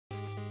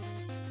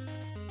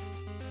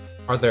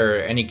Are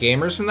there any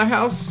gamers in the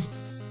house?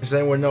 Does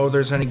anyone know if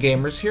there's any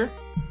gamers here?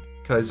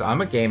 Because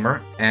I'm a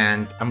gamer,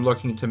 and I'm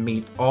looking to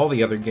meet all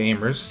the other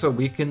gamers so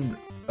we can,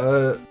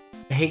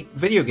 hate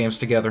video games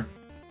together.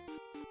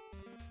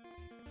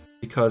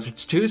 Because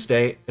it's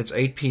Tuesday, it's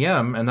 8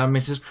 PM, and that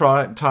means it's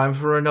time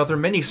for another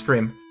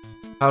mini-stream.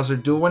 How's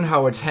it doing?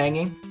 How it's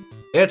hanging?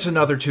 It's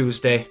another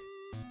Tuesday.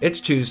 It's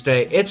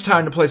Tuesday. It's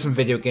time to play some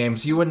video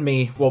games. You and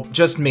me. Well,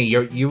 just me.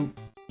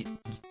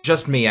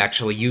 Just me,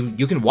 actually.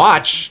 You can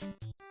watch.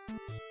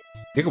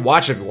 You can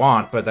watch if you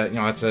want, but that,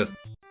 that's it.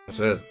 That's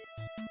it.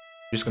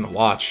 You're just gonna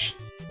watch.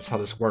 That's how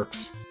this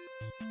works.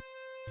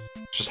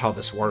 It's just how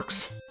this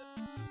works.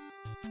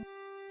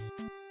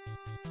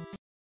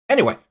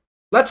 Anyway,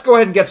 let's go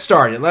ahead and get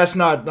started. Let's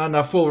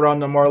not fool around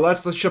no more.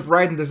 Let's jump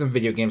right into some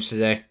video games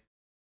today.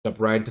 Jump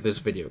right into this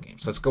video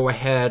games. Let's go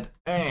ahead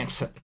and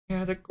set the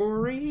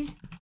category.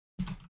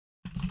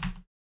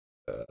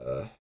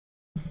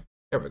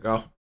 There we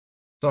go.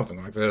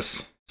 Something like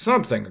this.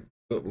 Something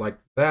like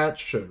that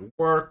should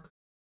work.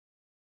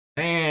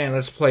 And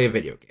let's play a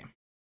video game.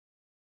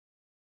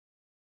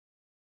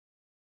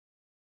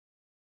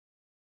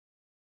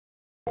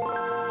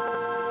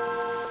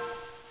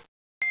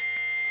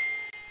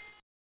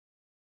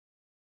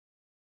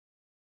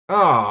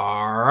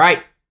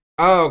 Alright.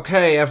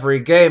 Okay, every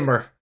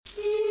gamer.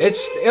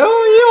 It's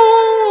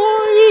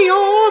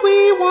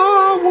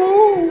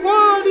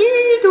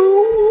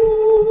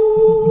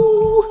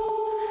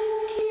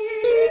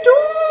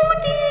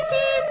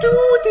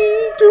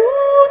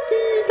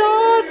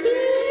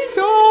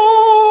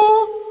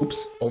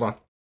Oops, hold on.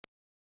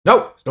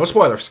 No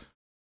spoilers.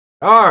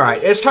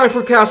 Alright, it's time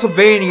for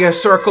Castlevania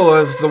Circle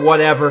of the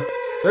Whatever.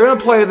 We're gonna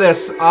play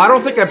this. I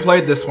don't think I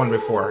played this one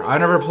before. I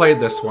never played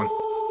this one.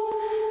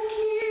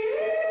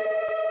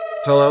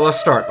 So let's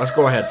start. Let's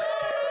go ahead.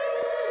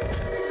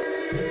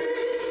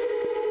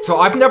 So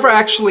I've never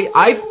actually...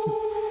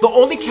 The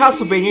only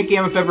Castlevania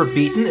game I've ever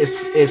beaten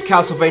is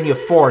Castlevania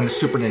 4 on the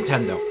Super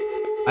Nintendo.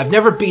 I've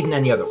never beaten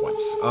any other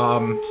ones.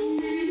 Oh,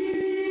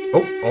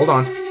 hold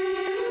on.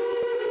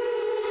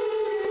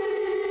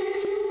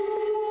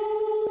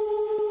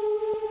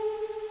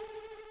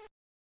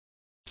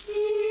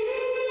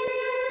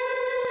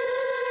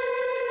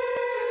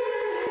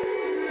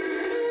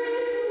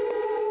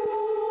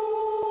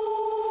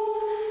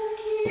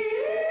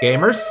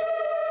 Gamers?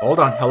 Hold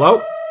on.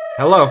 Hello?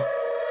 Hello?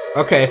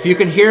 Okay, if you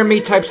can hear me,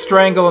 type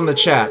strangle in the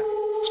chat.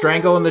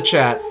 Strangle in the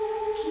chat.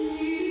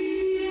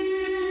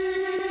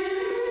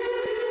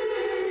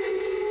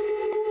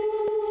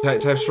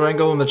 Type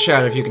strangle in the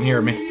chat if you can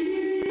hear me.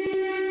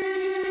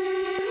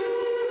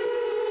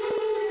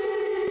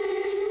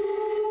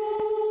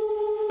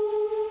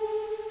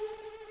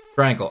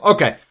 Strangle.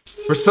 Okay.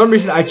 For some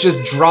reason, I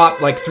just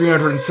dropped like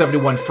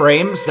 371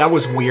 frames. That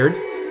was weird.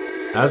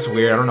 That's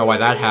weird. I don't know why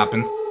that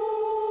happened.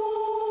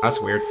 That's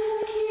weird.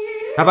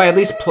 Have I at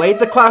least played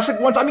the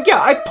classic ones? I mean,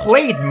 yeah, I've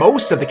played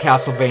most of the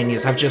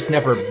Castlevanias. I've just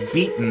never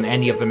beaten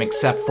any of them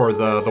except for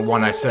the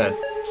one I said.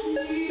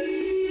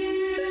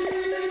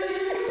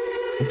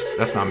 Oops,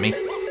 that's not me.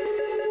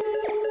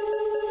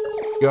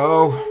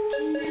 Go.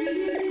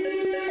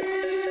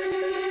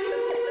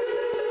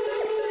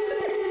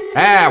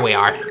 There we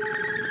are.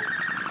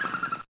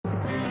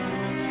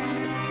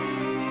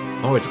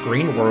 Oh, it's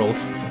Green World.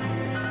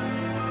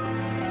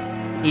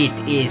 It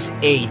is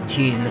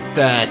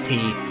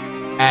 1830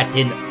 at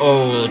an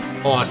old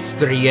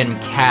Austrian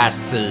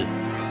castle.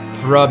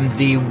 From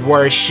the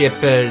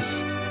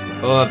worshippers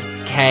of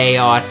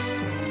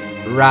chaos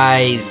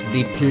rise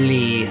the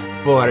plea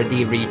for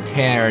the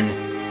return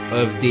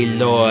of the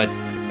Lord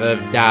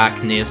of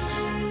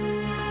Darkness.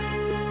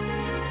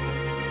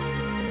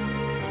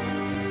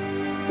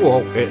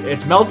 Whoa,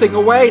 it's melting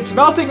away! It's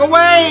melting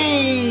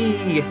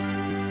away!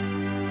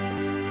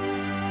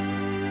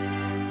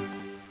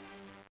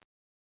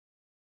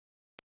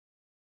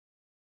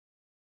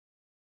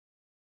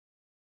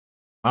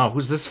 Oh,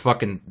 who's this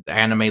fucking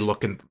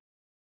anime-looking...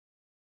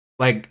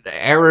 Like,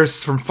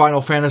 Eris from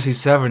Final Fantasy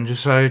VII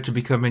decided to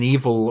become an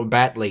evil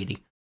bat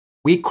lady.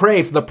 We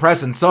crave the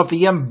presence of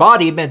the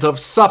embodiment of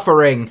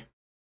suffering.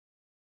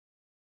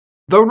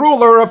 The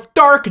ruler of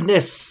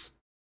darkness!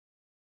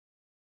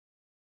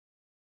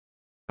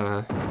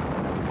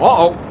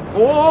 Uh-oh.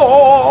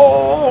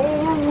 Oh!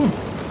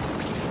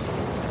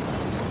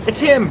 It's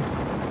him!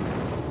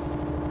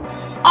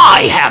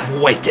 I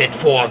have waited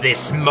for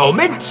this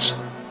moment!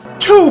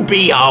 To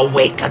be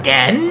awake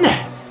again!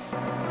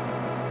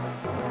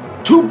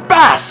 To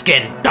bask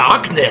in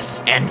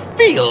darkness and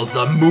feel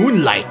the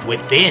moonlight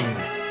within!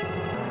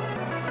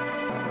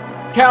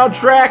 Count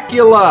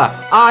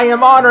Dracula, I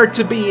am honored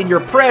to be in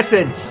your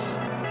presence!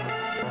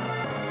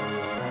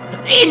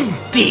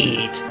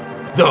 Indeed!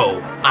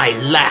 Though I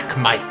lack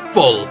my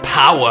full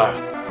power.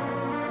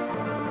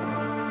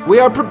 We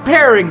are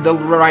preparing the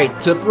rite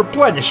to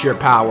replenish your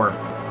power.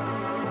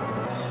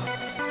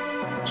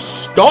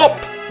 Stop!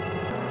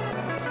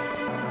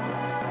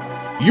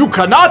 You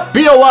cannot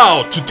be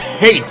allowed to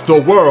hate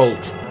the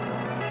world!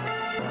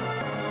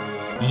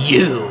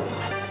 You,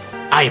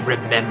 I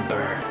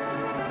remember.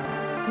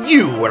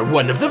 You were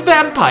one of the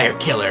vampire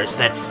killers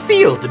that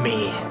sealed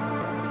me.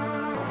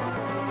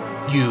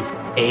 You've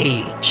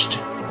aged.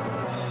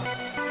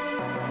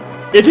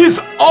 It is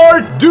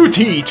our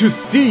duty to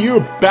see you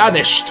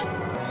banished.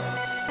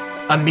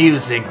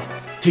 Amusing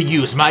to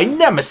use my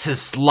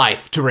nemesis'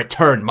 life to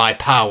return my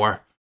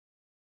power.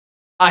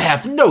 I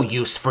have no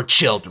use for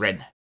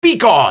children. Be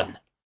gone!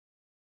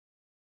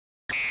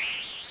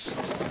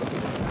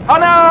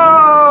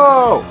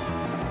 Oh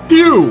no!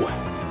 You!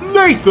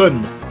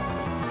 Nathan!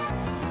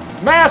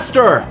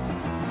 Master!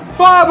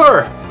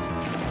 Father!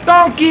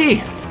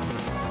 Donkey!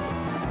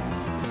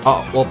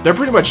 Oh, well, they're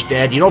pretty much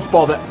dead. You don't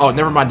fall that- oh,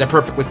 never mind, they're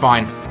perfectly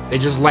fine. They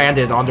just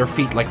landed on their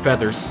feet like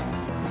feathers.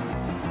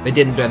 They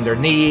didn't bend their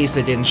knees,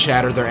 they didn't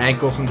shatter their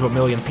ankles into a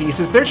million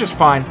pieces. They're just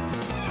fine.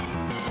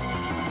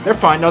 They're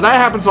fine. No, that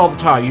happens all the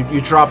time. You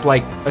drop,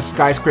 like, a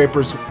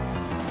skyscraper's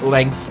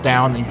length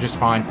down and you're just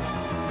fine.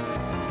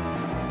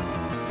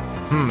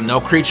 No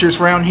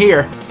creatures around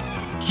here.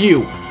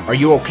 Hugh, are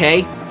you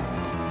okay?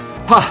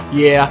 Huh,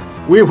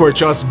 yeah. We were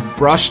just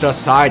brushed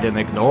aside and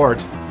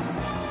ignored.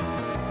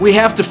 We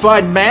have to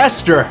find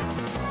Master.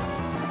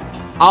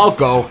 I'll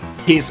go.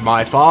 He's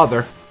my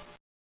father.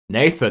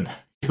 Nathan,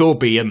 you'll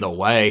be in the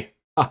way.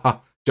 Haha,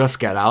 just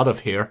get out of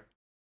here.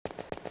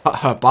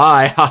 Haha,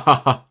 bye.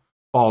 Haha,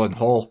 fallen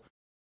hole.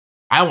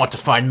 I want to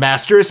find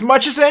Master as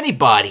much as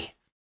anybody.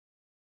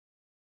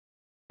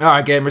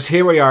 Alright, gamers,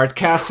 here we are at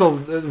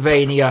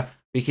Castlevania.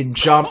 We can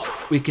jump,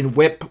 we can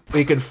whip,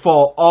 we can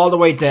fall all the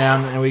way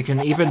down, and we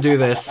can even do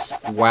this.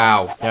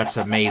 Wow, that's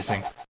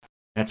amazing.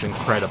 That's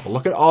incredible.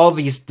 Look at all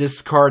these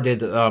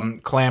discarded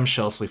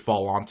clamshells we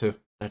fall onto.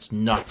 That's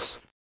nuts.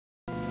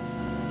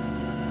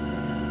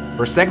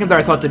 For a second there,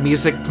 I thought the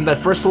music from that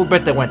first little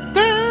bit that went,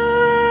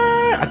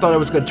 I thought it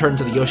was going to turn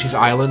into the Yoshi's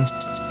Island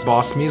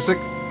boss music.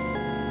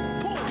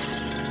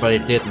 But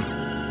it didn't.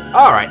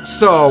 Alright,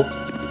 so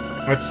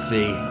let's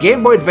see.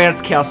 Game Boy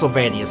Advance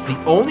Castlevanias. The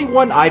only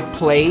one I've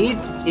played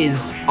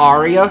is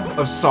Aria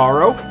of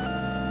Sorrow.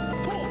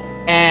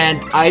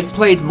 And I've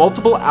played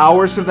multiple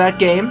hours of that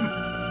game.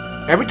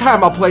 Every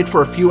time I'll play it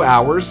for a few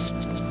hours.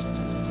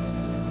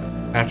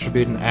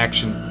 Attribute and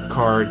action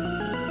card.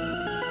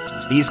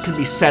 These can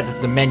be set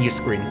at the menu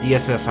screen.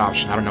 DSS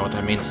option. I don't know what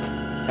that means.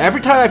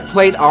 Every time I've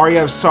played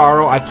Aria of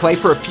Sorrow, I play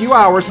for a few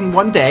hours in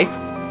one day.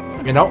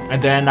 You know,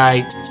 and then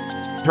I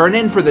turn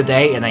in for the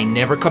day and I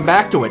never come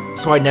back to it.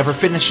 So I never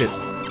finish it.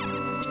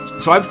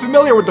 So I'm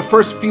familiar with the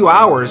first few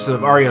hours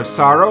of Aria of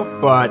Sorrow,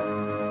 but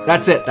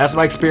that's it. That's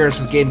my experience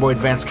with Game Boy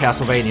Advance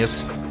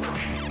Castlevanias.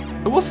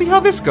 But we'll see how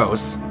this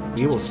goes.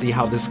 We will see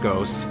how this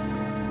goes.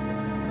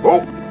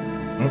 Oh!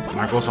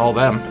 There goes all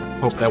them.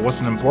 Hope that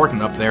wasn't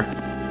important up there.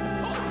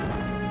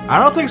 I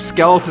don't think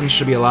skeletons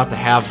should be allowed to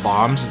have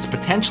bombs. It's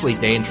potentially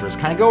dangerous.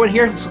 Can I go in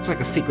here? This looks like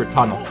a secret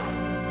tunnel.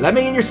 Let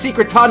me in your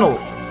secret tunnel!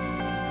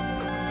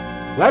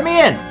 Let me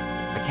in!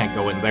 I can't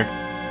go in there.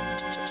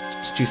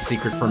 It's too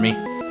secret for me.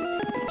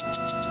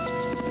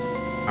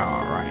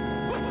 Alright.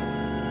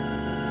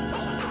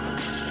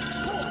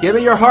 Give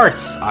me your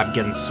hearts! I'm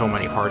getting so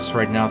many hearts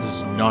right now. This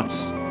is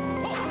nuts.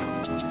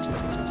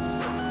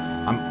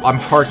 I'm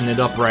hearting it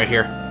up right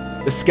here.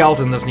 The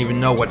skeleton doesn't even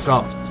know what's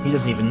up. He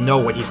doesn't even know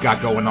what he's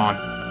got going on.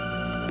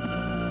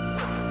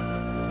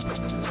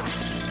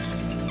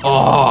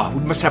 Oh,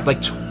 we must have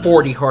like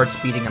 40 hearts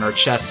beating in our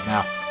chest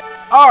now.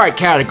 Alright,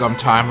 catacomb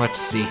time. Let's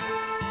see.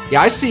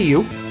 Yeah, I see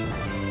you.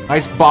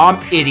 Nice bomb,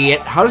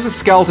 idiot. How does a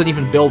skeleton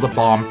even build a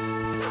bomb?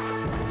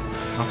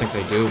 I don't think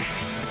they do.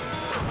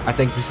 I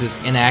think this is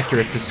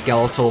inaccurate to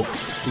skeletal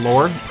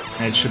lore,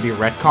 and it should be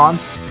retconned.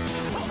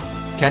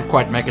 Can't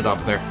quite make it up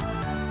there.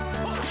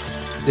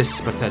 This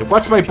is pathetic.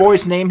 What's my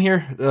boy's name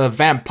here? The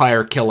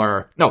vampire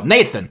killer. No,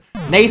 Nathan.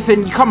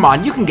 Nathan, come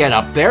on, you can get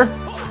up there.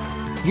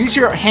 Use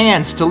your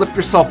hands to lift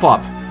yourself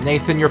up.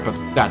 Nathan, you're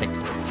pathetic.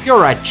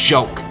 You're a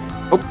joke.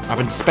 Oh, I've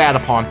been spat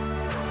upon.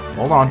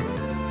 Hold on.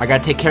 I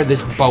gotta take care of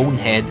this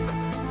bonehead.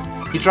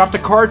 He dropped a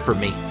card for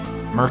me.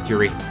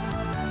 Mercury.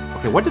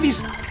 Okay, what do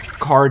these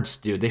cards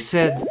do? They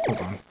said... Hold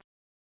on.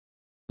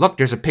 Look,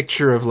 there's a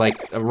picture of,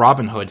 like, a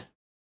Robin Hood.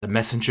 The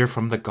messenger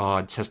from the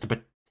gods has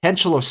the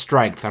potential of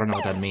strength. I don't know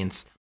what that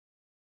means.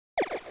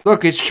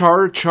 Look, it's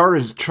Char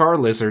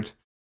Lizard.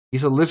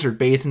 He's a lizard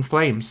bathed in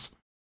flames.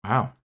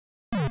 Wow.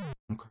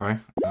 Okay.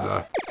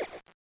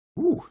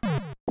 Ooh,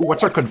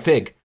 what's our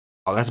config?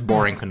 Oh, that's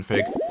boring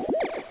config.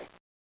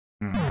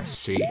 Let's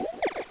see.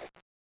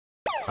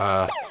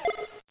 Oh,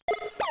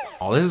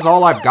 this is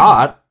all I've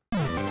got.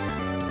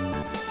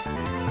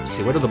 Let's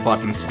see, what do the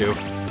buttons do?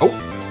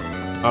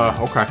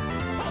 Oh! Okay.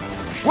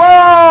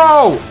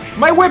 Whoa!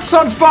 My whip's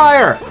on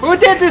fire! Who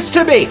did this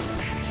to me?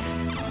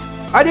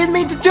 I didn't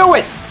mean to do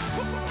it!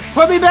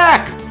 Put me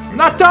back! I'm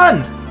not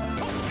done!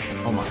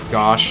 Oh my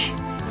gosh.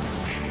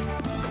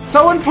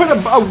 Someone put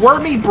a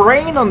wormy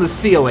brain on the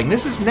ceiling.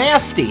 This is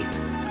nasty.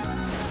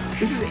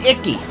 This is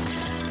icky.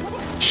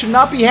 Should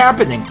not be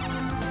happening.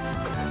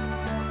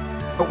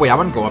 Oh, wait, I'm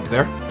gonna go up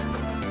there.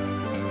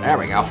 There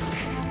we go.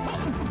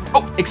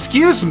 Oh,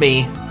 excuse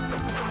me.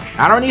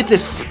 I don't need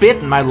this spit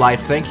in my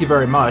life, thank you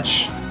very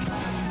much.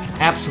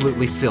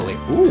 Absolutely silly.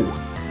 Ooh.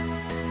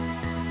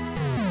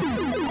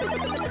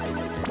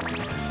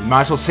 We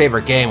might as well save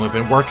our game. We've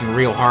been working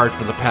real hard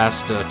for the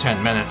past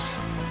 10 minutes.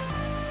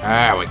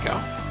 There we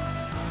go.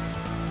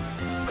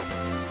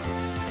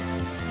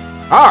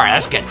 Alright,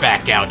 let's get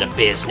back down to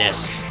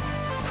business.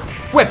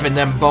 Whipping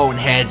them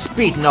boneheads,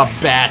 beating up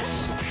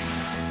bats.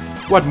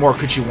 What more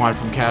could you want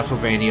from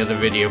Castlevania, the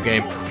video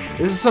game?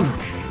 This is some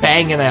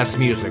banging-ass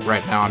music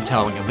right now, I'm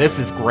telling you. This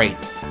is great.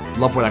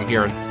 Love what I'm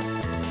hearing.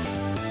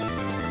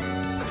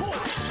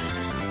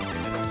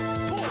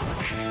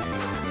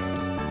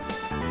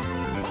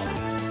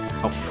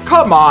 Oh,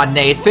 come on,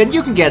 Nathan.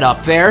 You can get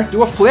up there.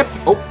 Do a flip.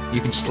 Oh, you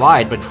can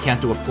slide, but you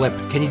can't do a flip.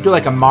 Can you do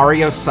like a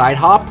Mario side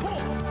hop?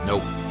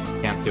 Nope.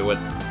 Can't do it.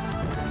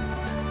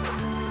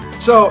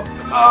 So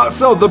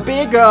the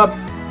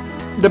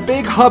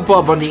big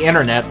hubbub on the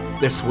internet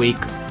this week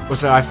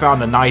was that I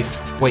found a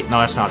knife. Wait, no,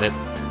 that's not it.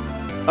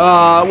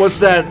 Was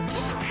that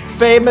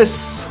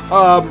famous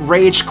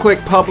Rage Click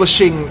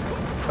Publishing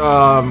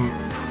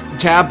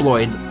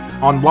tabloid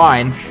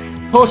online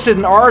posted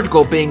an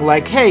article being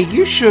like, "Hey,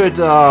 you should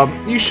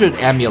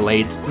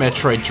emulate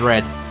Metroid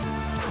Dread."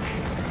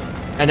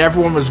 And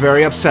everyone was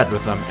very upset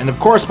with them. And of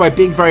course, by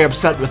being very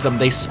upset with them,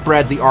 they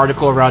spread the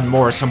article around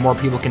more so more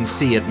people can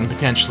see it and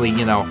potentially,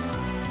 you know,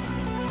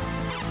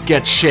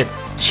 get shit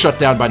shut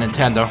down by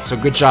Nintendo. So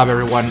good job,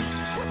 everyone,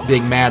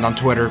 being mad on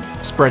Twitter,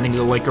 spreading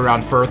the link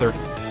around further.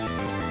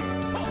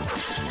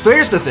 So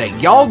here's the thing.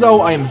 Y'all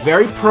know I am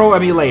very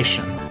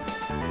pro-emulation.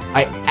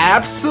 I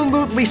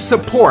absolutely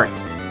support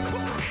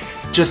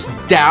just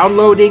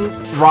downloading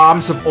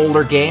ROMs of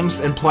older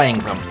games and playing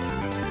them.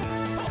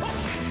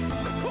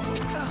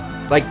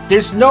 Like,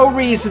 there's no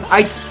reason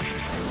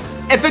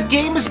if a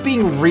game is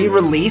being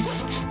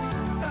re-released,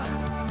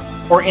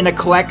 or in a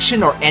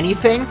collection or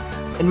anything,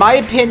 in my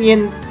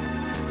opinion,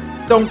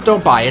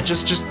 don't buy it.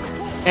 Just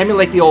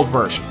emulate the old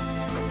version.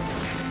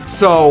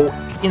 So,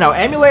 you know,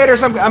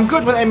 emulators, I'm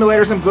good with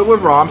emulators, I'm good with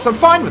ROMs, I'm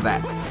fine with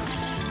that.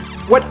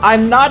 What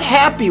I'm not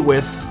happy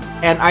with,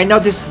 and I know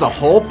this is the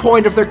whole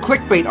point of their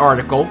clickbait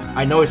article,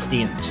 I know it's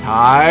the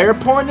entire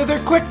point of their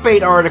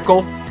clickbait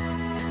article,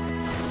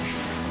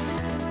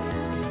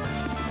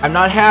 I'm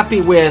not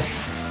happy with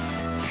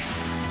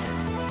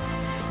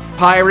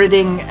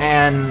pirating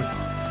and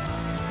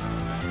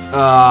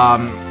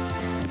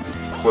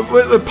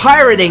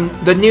pirating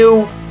the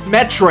new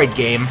Metroid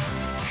game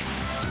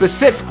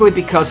specifically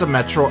because of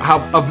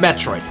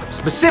Metroid.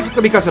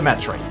 Specifically because of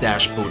Metroid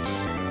Dash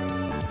Boots.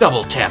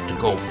 Double tap to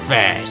go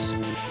fast.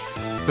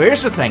 So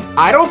here's the thing.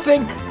 I don't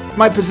think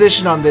my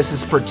position on this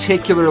is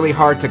particularly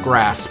hard to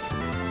grasp.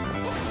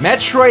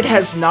 Metroid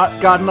has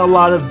not gotten a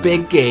lot of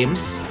big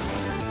games.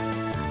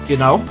 You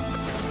know?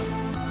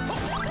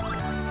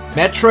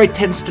 Metroid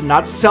tends to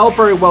not sell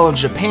very well in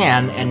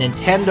Japan, and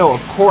Nintendo,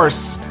 of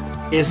course,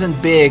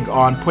 isn't big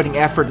on putting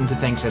effort into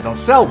things that don't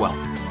sell well.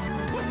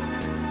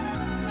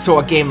 So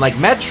a game like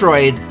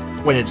Metroid,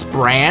 when it's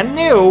brand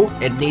new,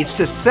 it needs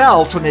to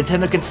sell so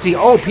Nintendo can see,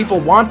 oh, people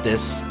want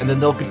this, and then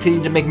they'll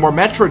continue to make more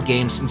Metroid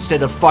games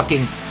instead of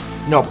fucking,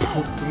 you know,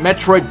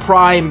 Metroid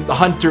Prime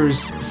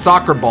Hunters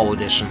Soccer Ball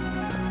Edition.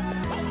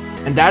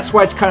 And that's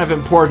why it's kind of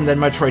important that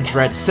Metroid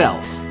Dread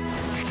sells.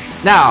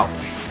 Now,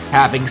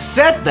 having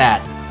said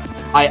that,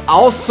 I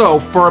also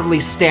firmly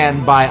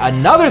stand by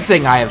another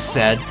thing I have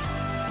said,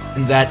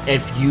 and that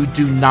if you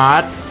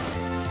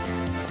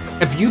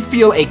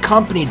feel a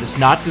company does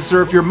not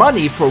deserve your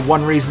money for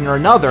one reason or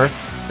another,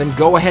 then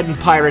go ahead and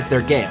pirate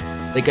their game.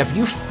 Like, if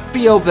you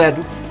feel that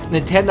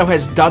Nintendo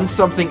has done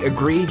something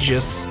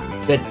egregious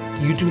that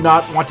you do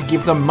not want to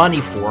give them money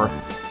for,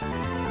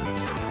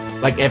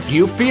 like, if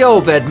you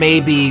feel that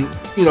maybe,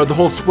 you know, the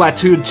whole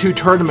Splatoon 2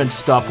 tournament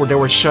stuff where they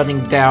were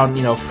shutting down,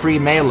 you know, free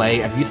Melee,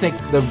 if you think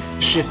the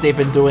shit they've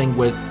been doing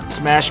with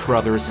Smash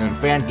Brothers and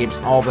fan games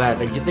and all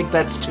that, if you think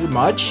that's too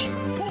much,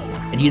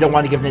 and you don't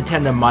want to give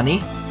Nintendo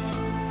money,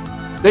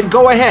 then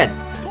go ahead,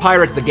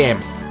 pirate the game.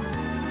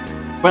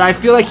 But I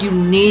feel like you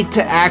need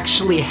to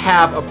actually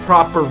have a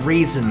proper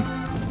reason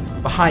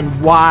behind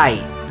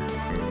why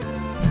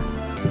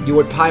you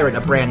would pirate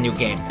a brand new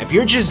game. If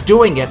you're just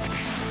doing it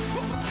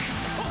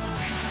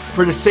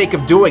for the sake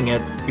of doing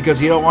it,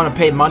 because you don't want to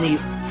pay money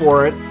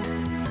for it,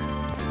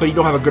 but you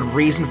don't have a good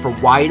reason for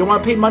why you don't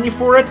want to pay money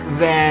for it,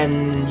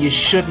 then you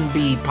shouldn't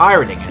be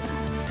pirating it.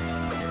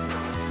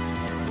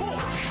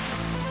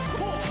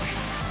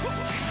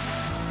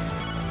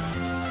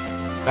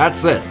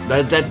 That's it.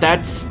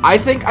 That's I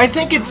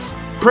think it's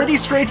pretty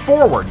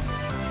straightforward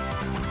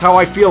how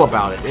I feel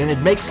about it, and it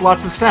makes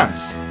lots of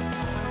sense.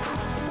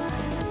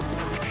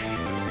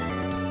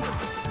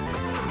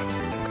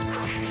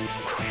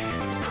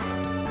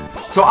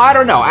 So I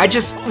don't know,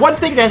 one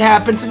thing that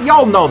happens, and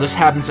y'all know this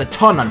happens a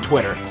ton on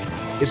Twitter,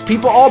 is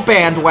people all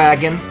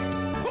bandwagon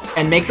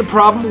and make the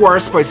problem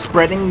worse by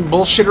spreading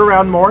bullshit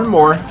around more and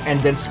more, and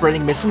then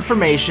spreading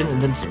misinformation,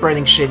 and then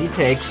spreading shitty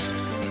takes,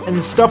 and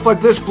then stuff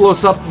like this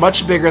blows up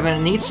much bigger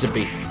than it needs to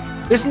be.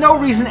 There's no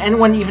reason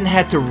anyone even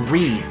had to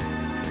read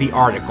the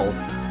article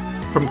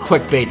from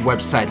clickbait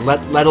website,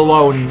 let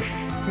alone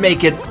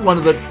make it one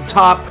of the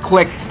top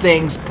clicked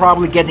things,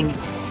 probably getting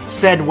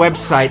said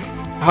website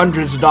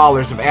hundreds of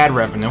dollars of ad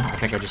revenue. I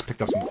think I just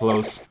picked up some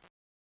clothes.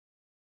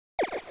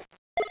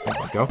 There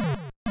we go.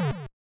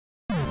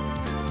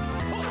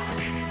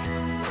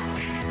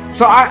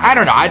 So I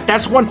don't know,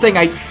 that's one thing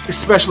I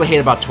especially hate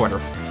about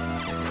Twitter.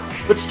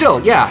 But still,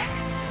 yeah.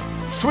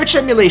 Switch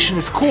emulation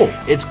is cool.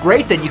 It's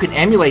great that you can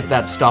emulate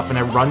that stuff and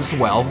it runs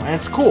well, and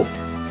it's cool.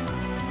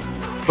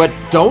 But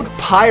don't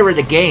pirate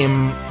a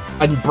game,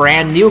 a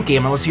brand new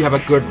game, unless you have a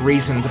good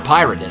reason to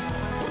pirate it.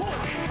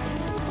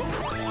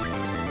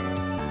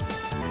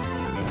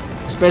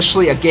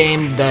 Especially a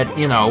game that,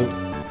 you know,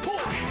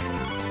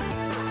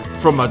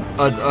 from a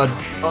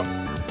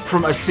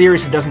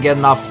series that doesn't get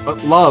enough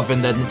love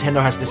and that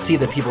Nintendo has to see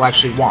that people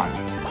actually want.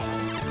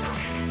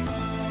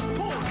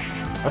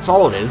 That's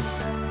all it is.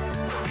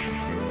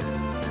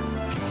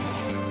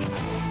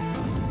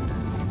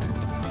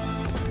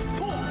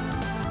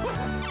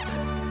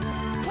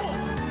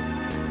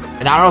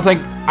 And I don't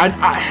think,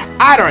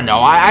 I don't know,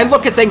 I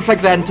look at things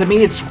like that, and to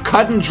me it's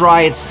cut and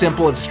dry, it's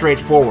simple, it's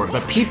straightforward,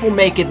 but people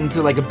make it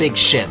into like a big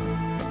shit.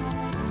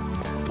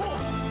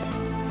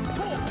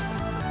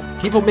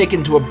 People make it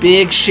into a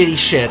big shitty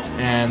shit,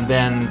 and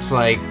then it's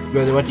like,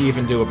 what do you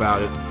even do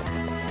about it?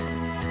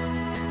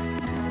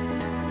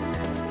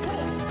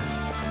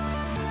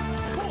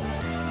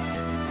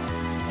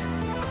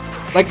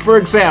 Like, for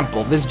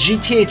example, this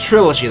GTA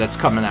trilogy that's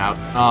coming out,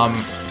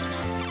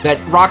 that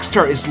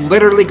Rockstar is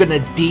literally gonna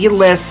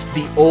delist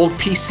the old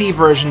PC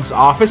versions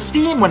off of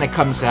Steam when it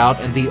comes out,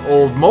 and the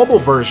old mobile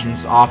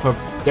versions off of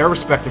their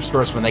respective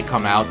stores when they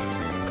come out,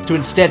 to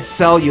instead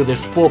sell you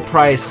this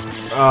full-price,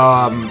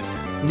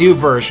 new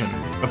version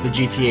of the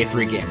GTA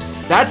 3 games.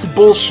 That's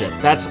bullshit.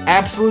 That's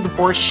absolute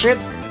horseshit,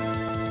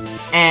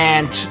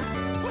 and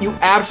you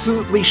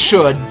absolutely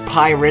should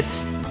pirate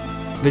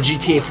the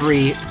GTA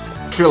 3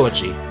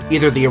 trilogy.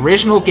 Either the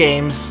original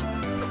games,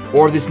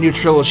 or this new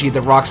trilogy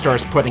that Rockstar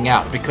is putting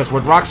out, because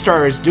what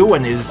Rockstar is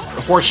doing is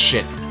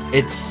horseshit.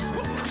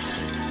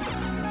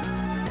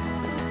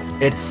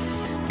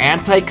 It's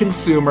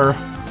anti-consumer,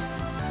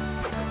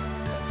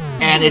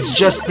 and it's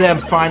just them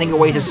finding a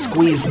way to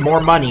squeeze more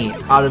money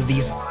out of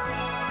these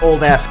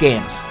old-ass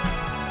games.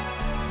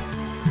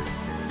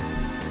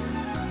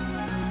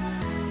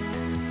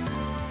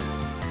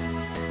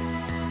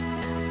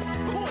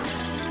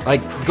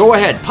 Like, go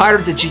ahead,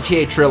 pirate the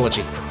GTA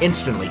trilogy.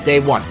 Instantly, day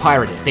one,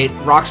 pirate it.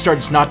 Rockstar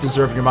does not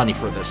deserve your money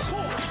for this.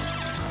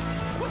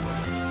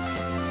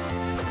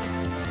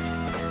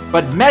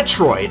 But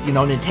Metroid, you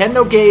know,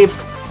 Nintendo gave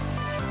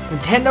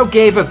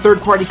a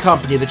third-party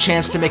company the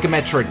chance to make a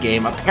Metroid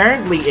game.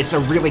 Apparently, it's a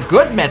really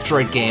good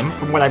Metroid game,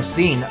 from what I've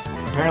seen.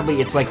 Apparently,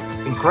 it's, like,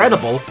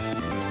 incredible.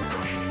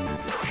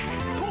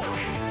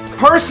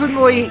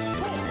 Personally,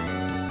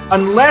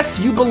 unless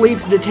you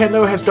believe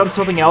Nintendo has done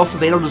something else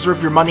and they don't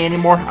deserve your money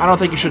anymore, I don't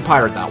think you should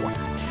pirate that one.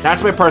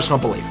 That's my personal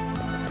belief.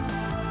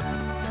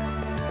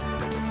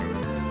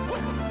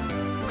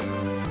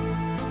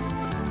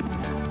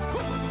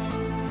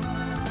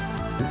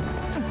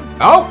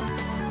 Oh!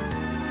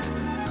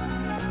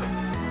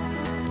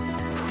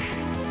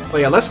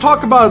 Well, yeah, let's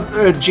talk about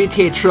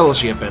GTA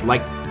Trilogy a bit.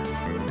 Like,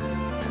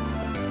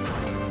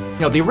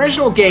 you know, the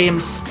original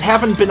games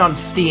haven't been on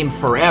Steam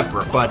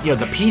forever, but, you know,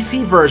 the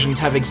PC versions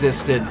have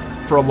existed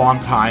for a long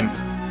time.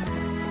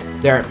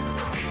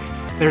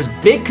 There's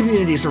big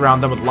communities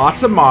around them with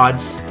lots of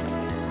mods,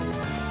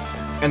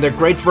 and they're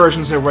great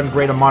versions that run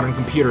great on modern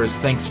computers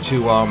thanks to,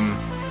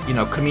 you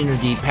know,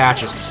 community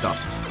patches and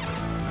stuff.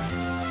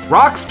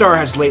 Rockstar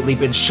has lately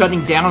been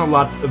shutting down a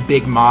lot of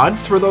big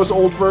mods for those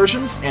old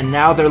versions, and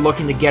now they're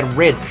looking to get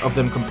rid of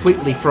them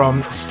completely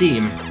from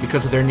Steam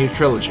because of their new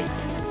trilogy.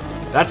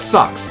 That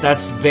sucks.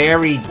 That's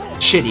very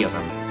shitty of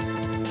them.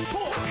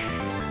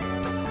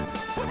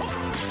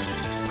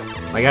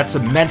 Like, that's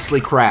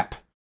immensely crap.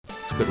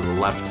 Let's go to the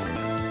left.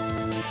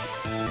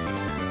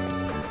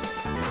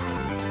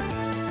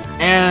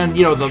 And,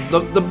 you know,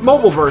 the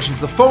mobile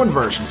versions, the phone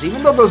versions,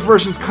 even though those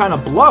versions kind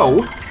of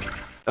blow,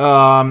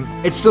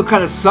 it still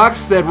kind of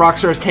sucks that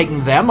Rockstar is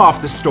taking them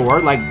off the store.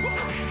 Like,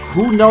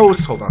 who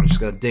knows? Hold on, I just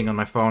got a ding on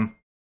my phone.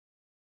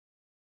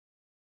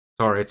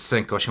 Sorry, it's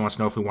Cinco. She wants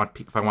to know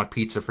if I want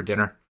pizza for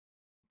dinner.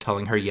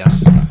 Telling her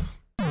yes.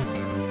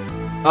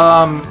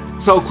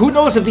 So who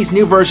knows if these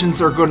new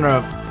versions are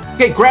gonna...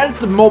 Okay,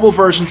 granted the mobile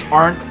versions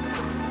aren't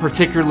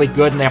particularly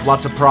good and they have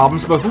lots of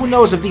problems, but who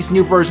knows if these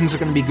new versions are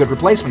gonna be good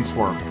replacements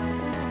for them.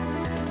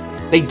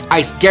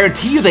 I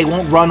guarantee you they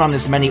won't run on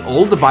as many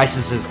old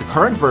devices as the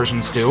current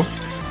versions do.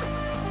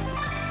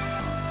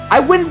 I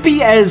wouldn't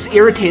be as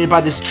irritated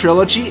by this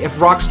trilogy if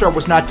Rockstar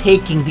was not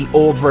taking the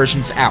old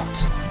versions out,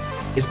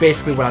 is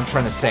basically what I'm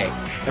trying to say.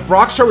 If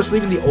Rockstar was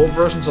leaving the old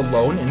versions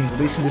alone and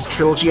releasing this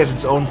trilogy as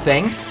its own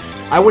thing,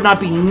 I would not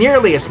be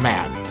nearly as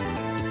mad.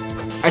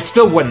 I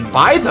still wouldn't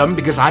buy them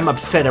because I'm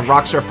upset at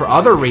Rockstar for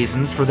other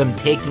reasons, for them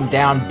taking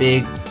down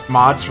big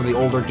mods for the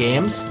older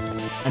games,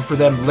 and for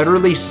them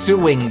literally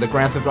suing the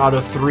Grand Theft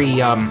Auto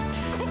 3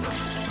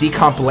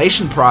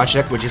 decompilation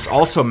project, which is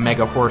also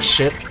mega horse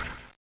shit.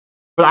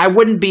 But I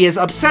wouldn't be as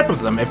upset with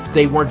them if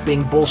they weren't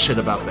being bullshit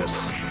about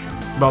this.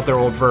 About their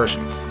old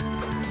versions.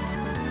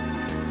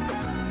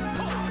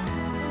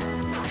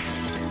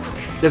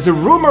 There's a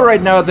rumor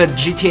right now that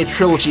GTA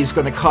Trilogy is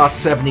going to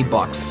cost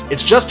 $70.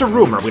 It's just a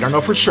rumor. We don't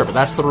know for sure, but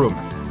that's the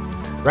rumor.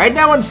 Right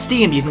now on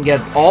Steam, you can get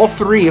all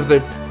 3 of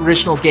the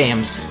original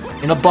games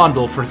in a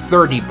bundle for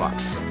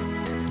 $30.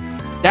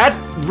 That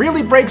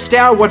really breaks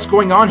down what's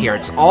going on here.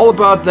 It's all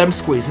about them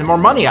squeezing more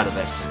money out of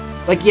this.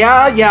 Like,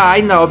 yeah, I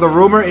know, the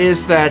rumor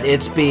is that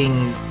it's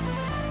being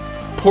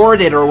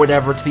ported or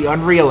whatever to the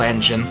Unreal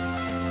Engine.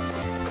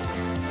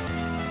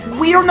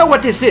 We don't know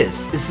what this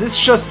is. Is this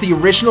just the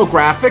original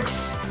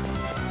graphics?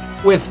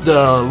 With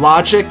the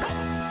logic,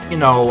 you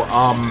know,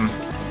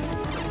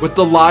 with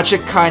the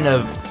logic kind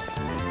of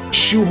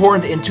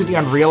shoehorned into the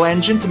Unreal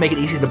Engine to make it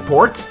easy to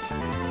port?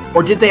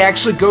 Or did they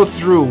actually go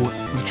through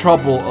the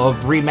trouble of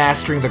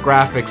remastering the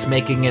graphics,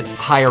 making it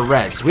higher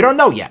res? We don't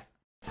know yet.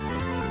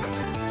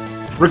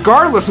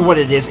 Regardless of what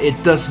it is,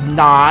 it does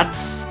not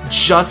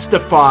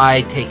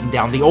justify taking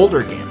down the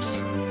older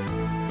games.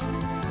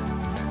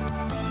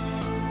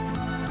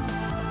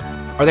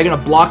 Are they going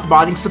to block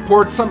modding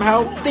support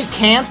somehow? They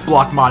can't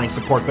block modding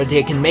support, but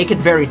they can make it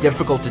very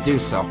difficult to do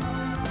so.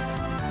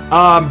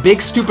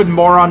 Big Stupid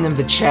Moron in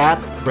the chat.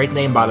 Great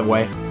name, by the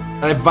way.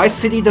 If Vice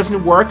City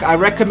doesn't work, I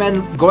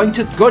recommend go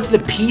to the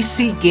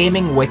PC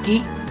Gaming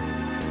Wiki.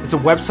 It's a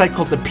website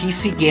called the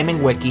PC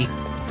Gaming Wiki.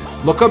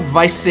 Look up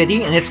Vice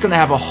City, and it's going to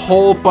have a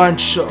whole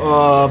bunch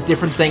of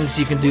different things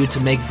you can do to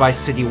make Vice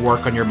City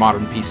work on your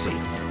modern PC.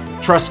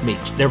 Trust me,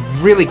 they're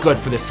really good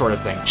for this sort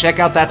of thing. Check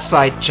out that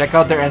site, check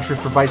out their entry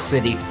for Vice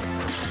City.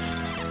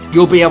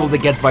 You'll be able to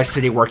get Vice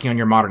City working on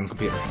your modern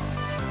computer.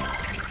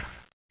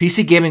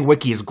 PC Gaming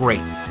Wiki is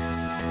great.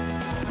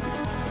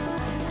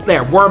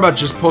 There, Worma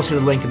just posted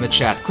a link in the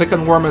chat. Click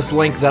on Worma's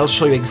link, that'll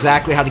show you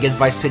exactly how to get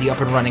Vice City up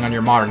and running on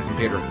your modern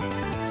computer.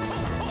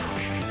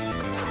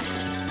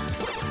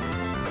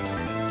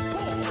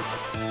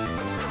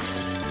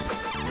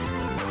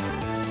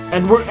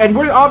 And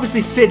we're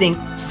obviously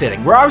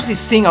we're obviously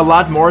seeing a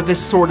lot more of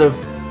this sort of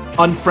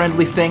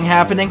unfriendly thing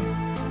happening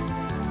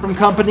from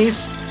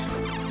companies.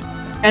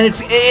 And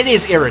it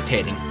is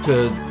irritating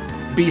to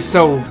be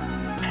so...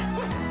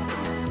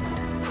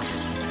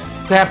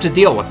 to have to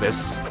deal with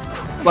this.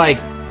 Like,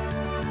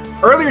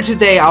 earlier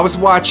today I was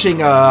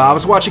watching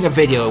a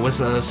video. It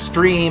was a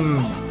stream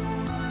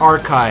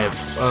archive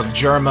of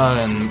Germa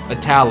and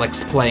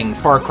Italics playing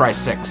Far Cry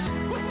 6.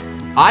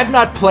 I've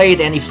not played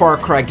any Far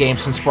Cry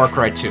games since Far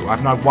Cry 2.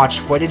 I've not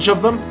watched footage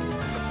of them.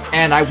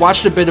 And I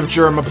watched a bit of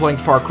Germa playing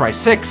Far Cry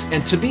 6,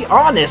 and to be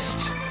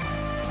honest,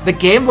 the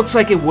game looks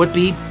like it would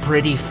be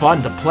pretty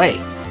fun to play.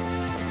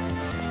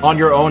 On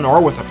your own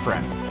or with a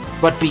friend.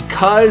 But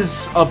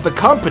because of the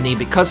company,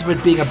 because of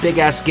it being a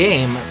big-ass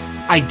game,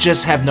 I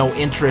just have no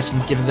interest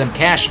in giving them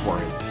cash for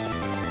it.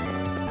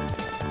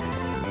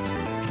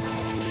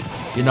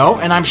 You know,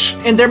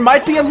 and there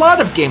might be a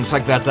lot of games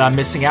like that I'm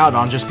missing out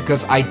on just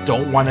because I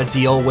don't want to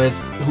deal with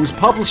who's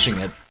publishing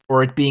it,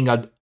 or it being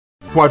a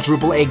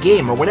quadruple A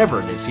game, or whatever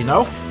it is, you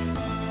know?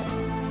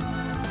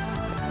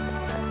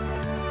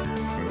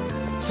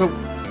 So,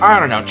 I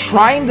don't know,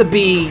 trying to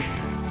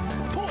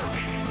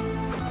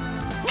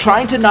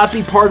not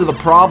be part of the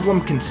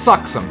problem can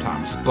suck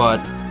sometimes,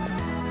 but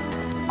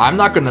I'm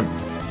not gonna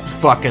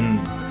fucking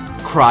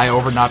cry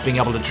over not being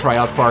able to try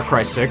out Far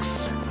Cry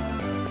 6.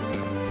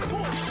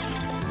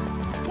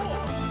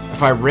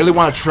 If I really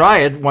want to try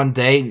it one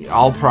day,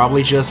 I'll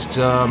probably just,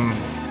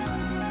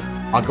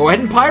 I'll go ahead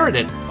and pirate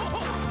it.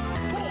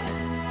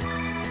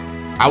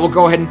 I will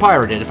go ahead and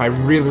pirate it if I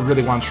really,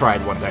 really want to try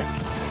it one day.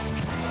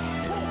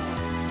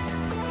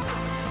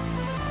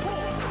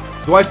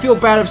 Do I feel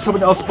bad if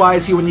someone else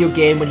buys you a new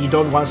game when you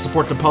don't want to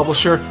support the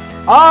publisher?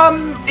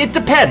 It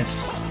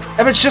depends.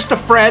 If it's just a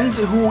friend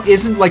who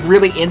isn't, like,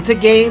 really into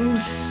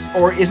games,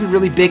 or isn't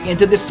really big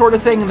into this sort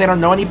of thing and they don't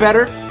know any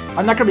better,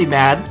 I'm not gonna be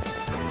mad.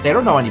 They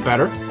don't know any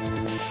better.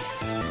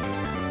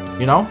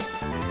 You know?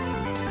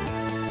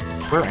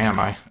 Where am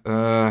I?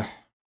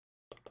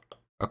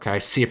 Okay, I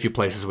see a few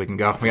places we can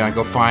go. We gotta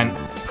go find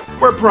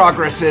where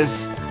progress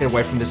is. Get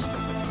away from this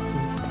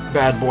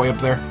bad boy up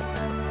there.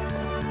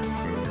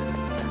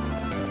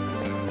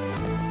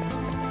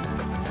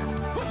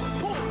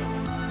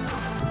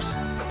 Oops.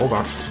 Hold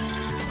on.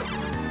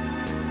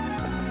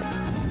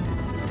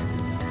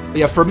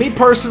 Yeah, for me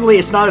personally,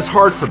 it's not as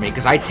hard for me,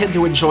 because I tend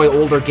to enjoy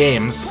older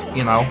games,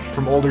 you know,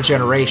 from older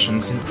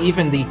generations, and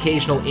even the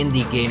occasional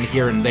indie game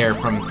here and there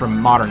from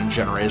modern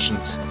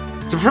generations.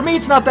 So for me,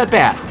 it's not that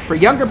bad. For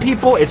younger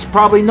people, it's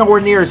probably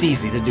nowhere near as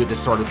easy to do this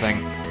sort of thing.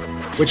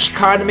 Which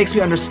kind of makes me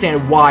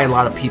understand why a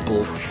lot of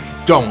people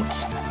don't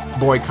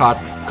boycott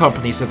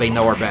companies that they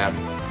know are bad.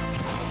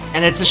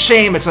 And it's a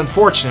shame, it's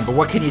unfortunate, but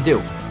what can you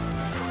do?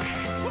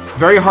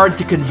 Very hard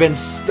to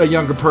convince a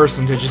younger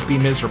person to just be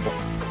miserable.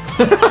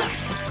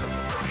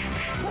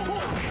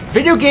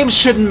 Video games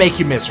shouldn't make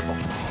you miserable.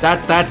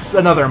 That's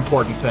another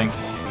important thing.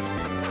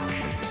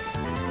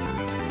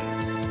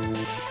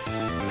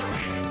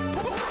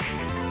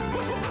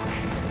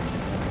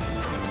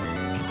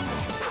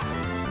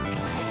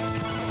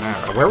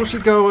 where was he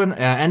going?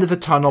 End of the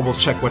tunnel, we'll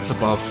check what's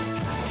above.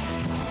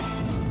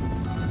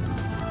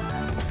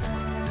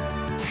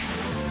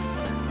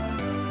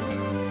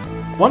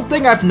 One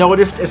thing I've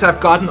noticed as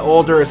I've gotten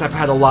older is I've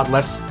had a lot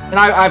less, and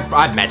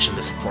I've mentioned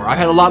this before, I've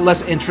had a lot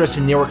less interest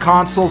in newer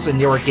consoles and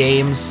newer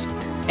games.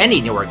 Any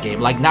newer game.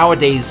 Like,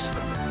 nowadays,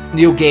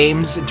 new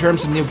games, in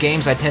terms of new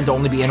games, I tend to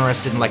only be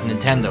interested in, like,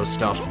 Nintendo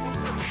stuff.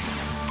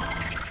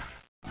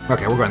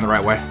 Okay, we're going the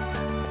right way.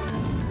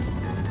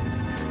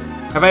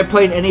 Have I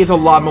played any of the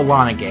La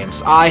Mulana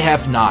games? I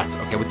have not.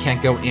 Okay, we can't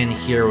go in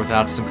here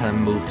without some kind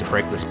of move to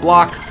break this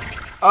block.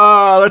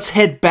 Let's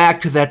head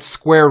back to that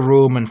square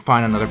room and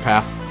find another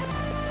path.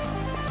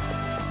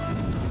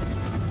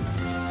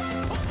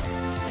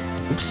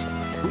 Oops.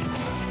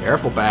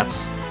 Careful,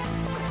 bats.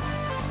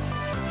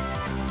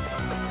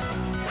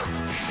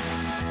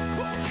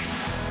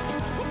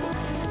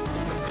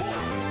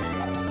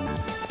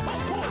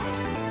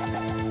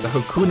 The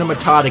Hakuna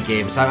Matata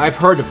games. I've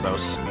heard of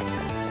those.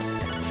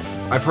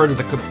 I've heard of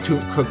the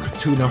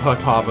Hakuna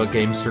Matata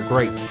games. They're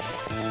great.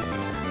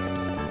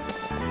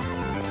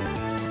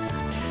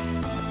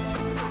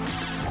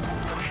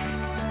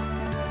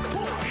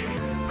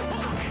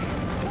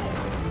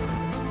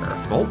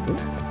 Careful.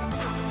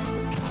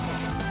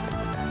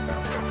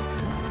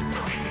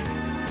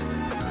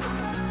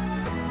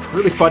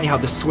 Really funny how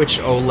the Switch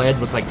OLED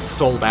was like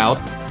sold out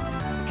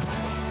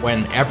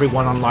when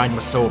everyone online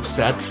was so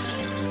upset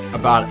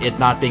about it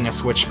not being a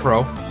Switch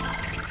Pro.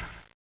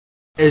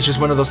 It's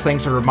just one of those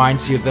things that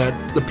reminds you that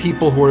the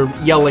people who are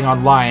yelling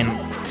online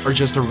are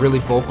just a really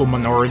vocal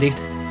minority.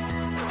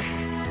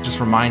 Just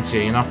reminds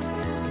you, you know?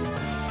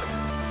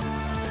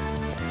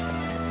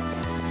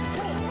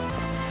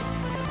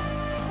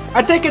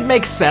 I think it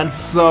makes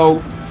sense, though,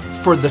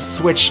 for the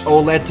Switch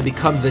OLED to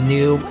become the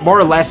new, more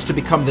or less to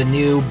become the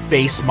new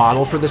base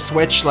model for the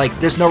Switch. Like,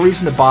 there's no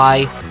reason to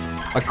buy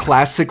a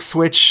classic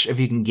Switch if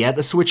you can get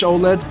a Switch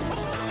OLED.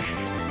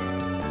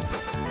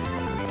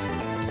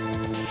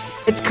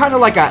 It's kind of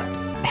like a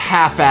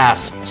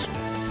half-assed,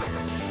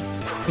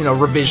 you know,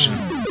 revision.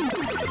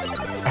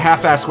 A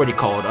half-assed, what do you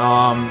call it?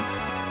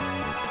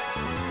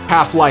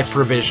 Half-life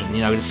revision.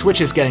 You know, the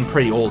Switch is getting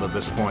pretty old at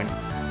this point.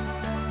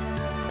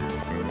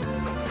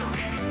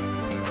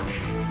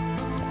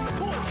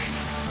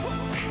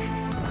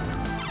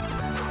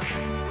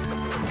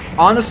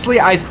 Honestly,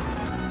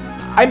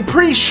 I'm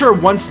pretty sure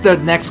once the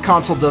next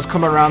console does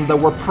come around, that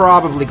we're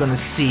probably going to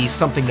see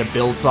something that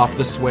builds off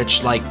the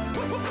Switch. Like,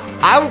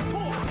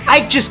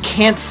 I just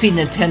can't see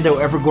Nintendo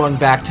ever going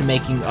back to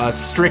making a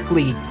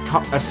strictly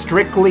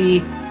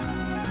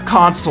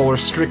console or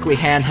strictly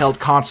handheld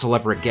console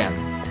ever again.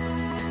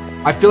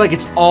 I feel like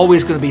it's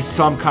always going to be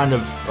some kind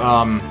of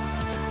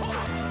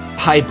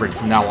hybrid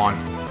from now on.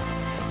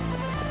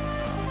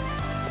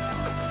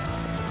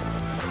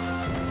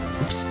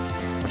 Oops.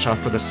 Watch out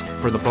for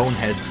the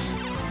boneheads.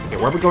 Okay,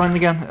 where are we going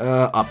again?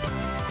 Up.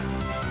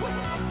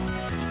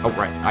 Oh,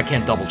 right. I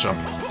can't double jump.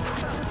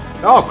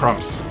 Oh,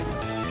 crumbs.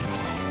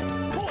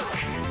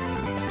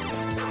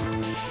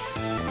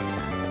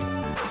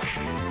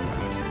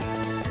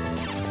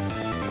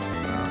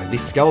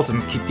 These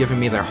skeletons keep giving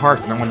me their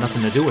heart and I want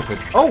nothing to do with it.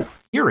 Oh,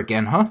 here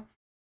again, huh?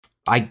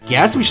 I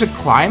guess we should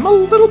climb a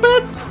little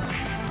bit?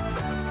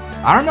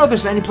 I don't know if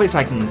there's any place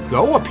I can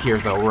go up here,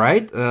 though,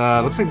 right?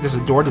 Looks like there's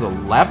a door to the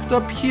left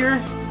up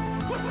here.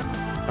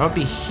 That would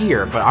be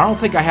here, but I don't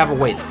think I have a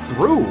way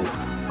through,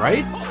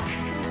 right?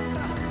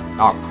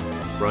 Oh,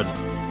 crud.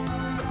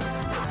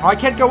 Oh, I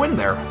can't go in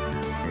there.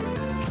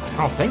 I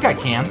don't think I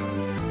can.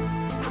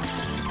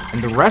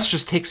 And the rest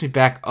just takes me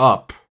back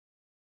up.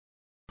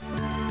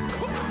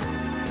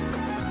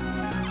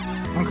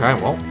 Okay,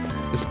 well,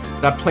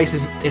 that place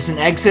is an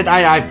exit.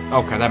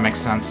 Okay, that makes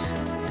sense.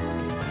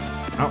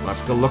 Oh,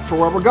 let's go look for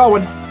where we're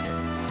going.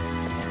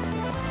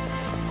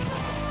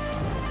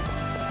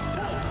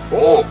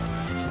 Oh!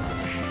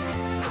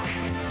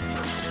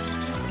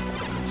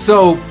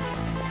 So,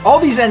 all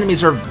these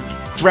enemies are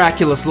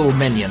Dracula's little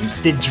minions.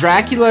 Did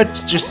Dracula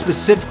just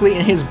specifically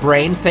in his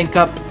brain think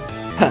up,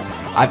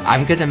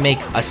 I'm gonna make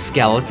a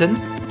skeleton,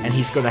 and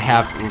he's gonna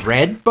have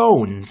red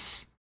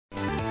bones.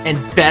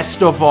 And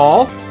best of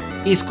all,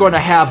 he's gonna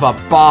have a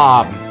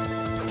bomb.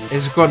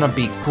 It's gonna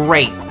be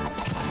great.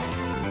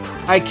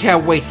 I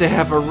can't wait to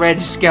have a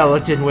red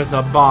skeleton with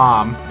a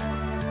bomb.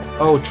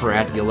 Oh,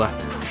 Dracula,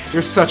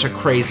 you're such a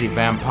crazy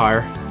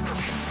vampire.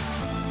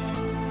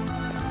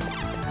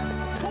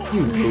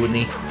 You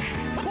loony.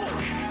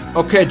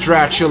 Okay,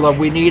 Dracula,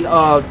 we need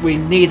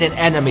an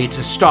enemy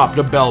to stop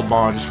the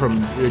Belmonts from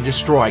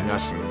destroying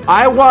us.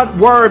 I want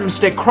worms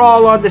that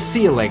crawl on the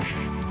ceiling.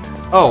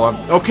 Oh,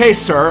 okay,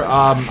 sir.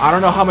 I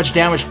don't know how much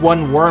damage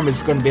one worm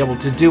is going to be able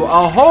to do.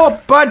 A whole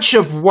bunch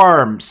of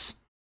worms.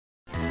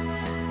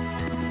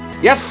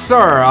 Yes,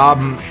 sir.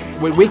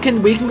 We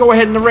can go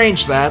ahead and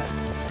arrange that.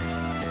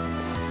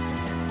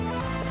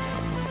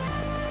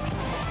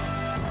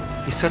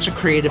 He's such a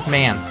creative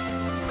man.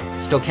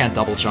 Still can't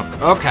double jump.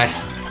 Okay.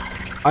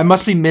 I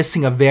must be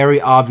missing a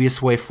very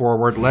obvious way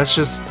forward. Let's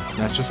just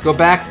go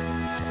back.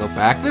 Go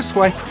back this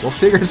way. We'll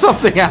figure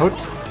something out.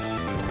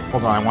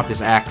 Hold on, I want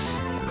this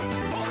axe.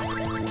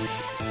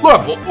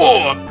 Level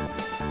up!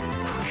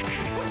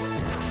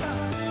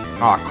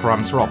 Aw,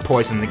 crumbs. We're all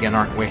poisoned again,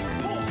 aren't we?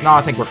 No,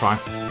 I think we're fine.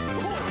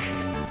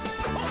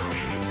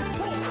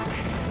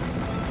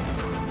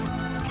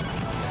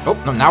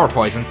 Oh, no, now we're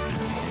poisoned.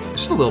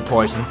 Just a little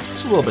poison.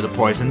 Just a little bit of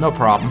poison, no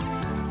problem.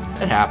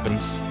 It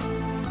happens.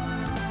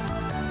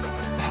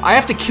 I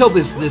have to kill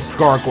this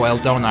gargoyle,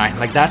 don't I?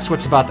 Like, that's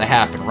what's about to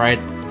happen, right?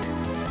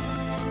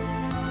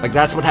 Like,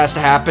 that's what has to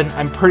happen?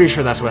 I'm pretty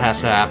sure that's what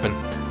has to happen.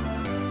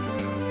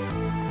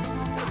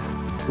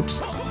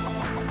 Oops.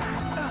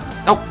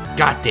 Oh,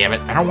 god damn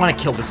it. I don't want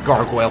to kill this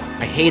gargoyle.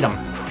 I hate him.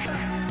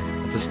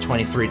 This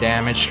 23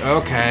 damage.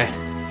 Okay.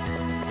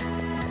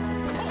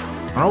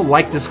 I don't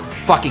like this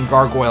fucking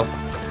gargoyle.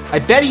 I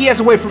bet he has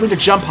a way for me to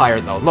jump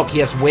higher, though. Look, he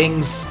has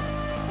wings.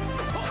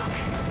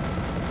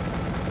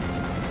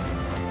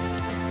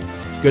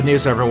 Good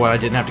news, everyone. I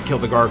didn't have to kill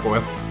the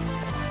gargoyle.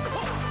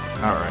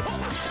 Alright.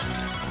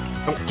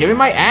 Oh, give me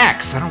my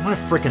axe. I don't want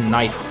a frickin'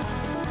 knife.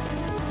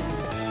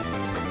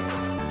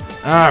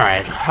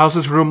 Alright. How's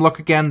this room look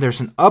again?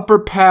 There's an upper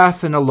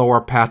path and a lower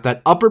path.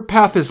 That upper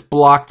path is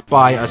blocked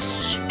by a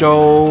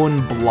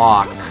stone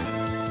block.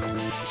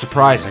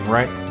 Surprising,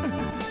 right?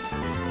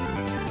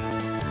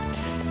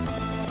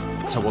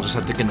 So we'll just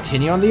have to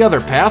continue on the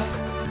other path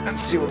and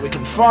see what we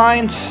can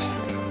find.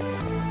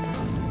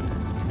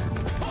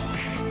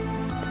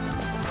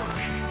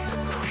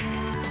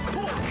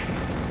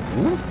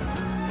 Ooh.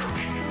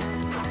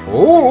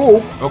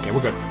 Oh, okay,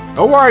 we're good.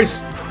 No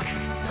worries.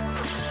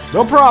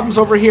 No problems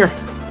over here.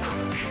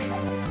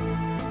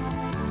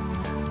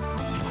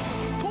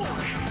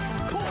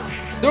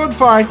 Doing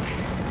fine.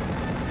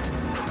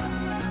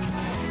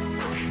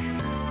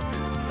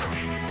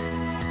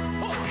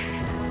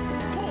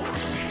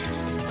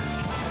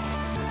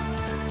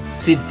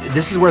 See,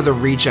 this is where the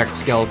reject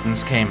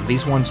skeletons came.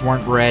 These ones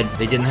weren't red.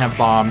 They didn't have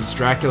bombs.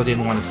 Dracula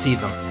didn't want to see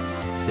them.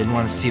 Didn't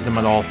want to see them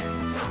at all.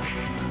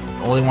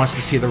 Only wants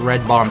to see the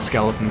red bomb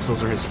skeletons.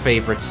 Those are his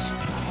favorites.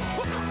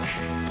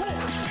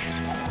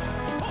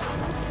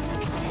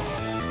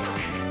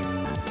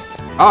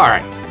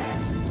 Alright.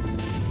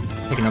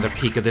 Take another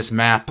peek of this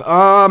map.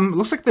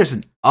 Looks like there's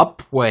an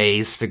up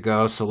ways to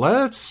go, so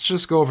let's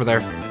just go over there.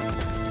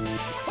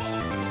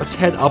 Let's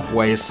head up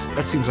ways.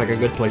 That seems like a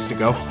good place to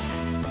go.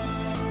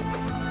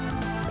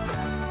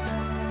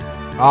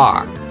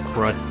 Ah,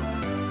 crud.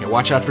 Yeah,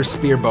 watch out for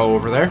spear bow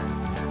over there.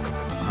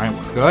 Alright,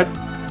 we're good.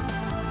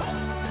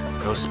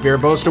 No spear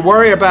bows to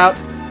worry about.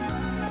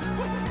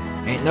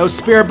 Ain't no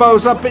spear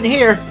bows up in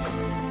here.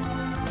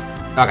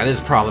 Okay, this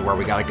is probably where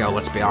we gotta go,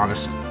 let's be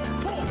honest.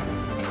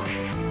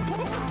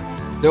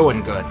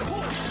 Doing good.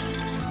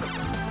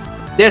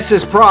 This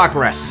is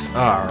progress.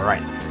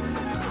 Alright.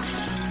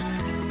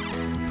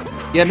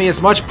 Give me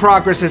as much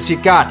progress as you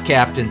got,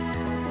 Captain.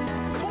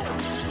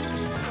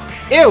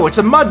 Ew, it's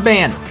a mud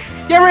man.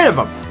 Get rid of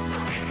him.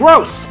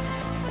 Gross.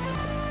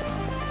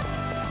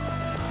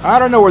 I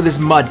don't know where this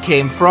mud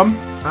came from.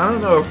 I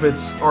don't know if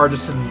it's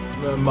artisan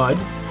mud.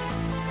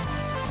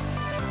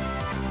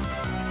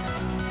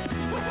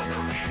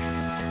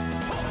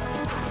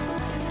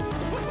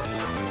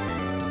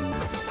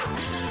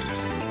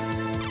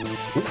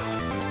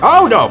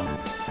 Oh no!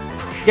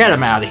 Get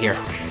him out of here.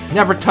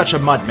 Never touch a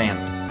mud man.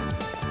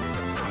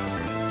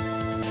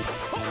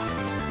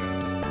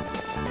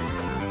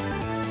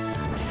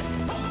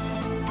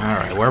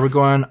 Alright, where are we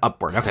going?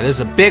 Upward. Okay, this is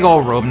a big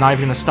old room. Not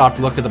even gonna stop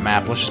to look at the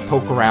map. Let's just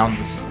poke around.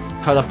 Let's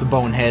cut up the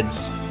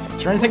boneheads.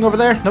 Is there anything over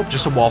there? Nope,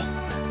 just a wall.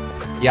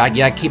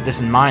 Yeah, keep this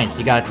in mind.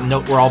 You gotta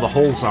note where all the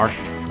holes are.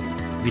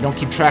 If you don't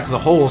keep track of the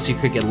holes, you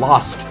could get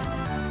lost.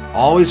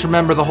 Always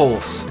remember the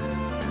holes.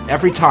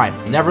 Every time.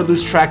 Never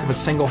lose track of a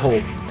single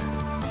hole.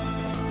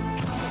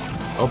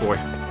 Oh boy.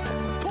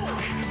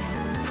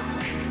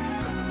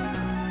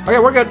 Okay,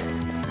 we're good.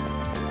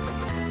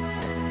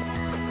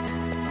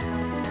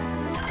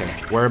 Okay,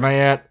 where am I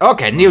at?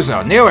 Okay, new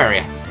zone, new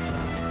area.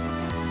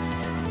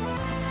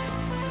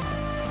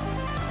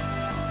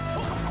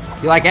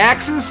 You like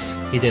axes?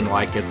 He didn't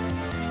like it.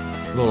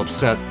 A little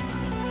upset.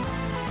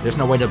 There's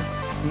no way to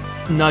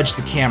nudge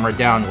the camera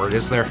downward,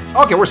 is there?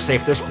 Okay, we're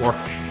safe. There's floor.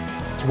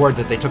 It's word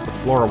that they took the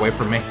floor away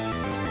from me.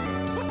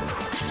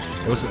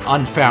 It was an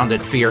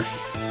unfounded fear.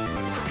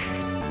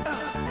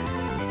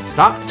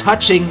 Stop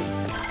touching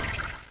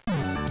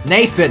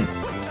Nathan!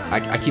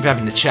 I keep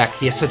having to check.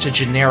 He has such a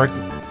generic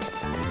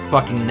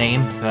fucking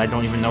name that I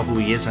don't even know who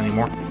he is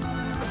anymore.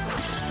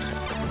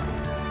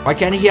 Why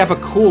can't he have a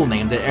cool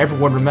name that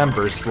everyone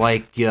remembers,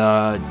 like,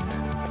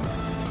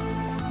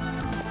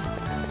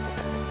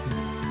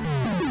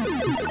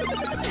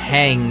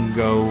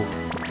 Tango?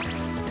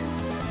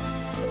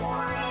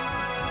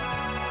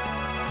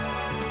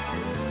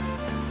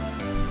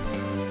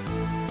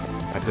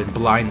 I've been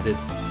blinded.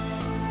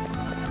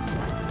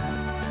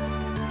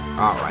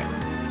 Alright.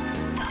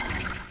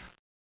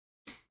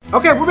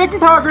 Okay, we're making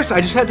progress.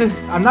 I just had to...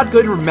 I'm not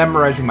good at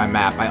memorizing my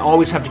map. I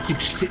always have to keep...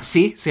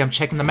 See, I'm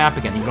checking the map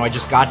again, even though I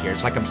just got here.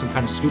 It's like I'm some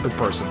kind of stupid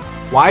person.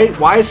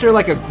 Why is there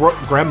like a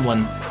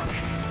gremlin?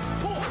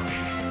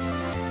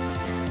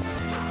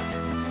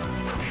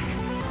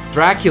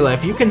 Dracula,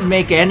 if you can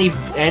make any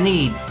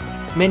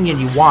minion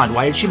you want,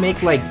 why did you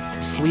make, like,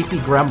 sleepy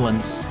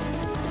gremlins?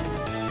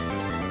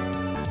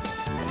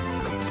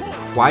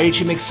 Why did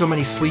you make so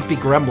many sleepy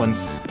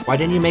gremlins? Why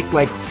didn't you make,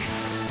 like...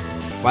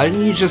 Why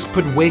didn't you just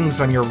put wings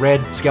on your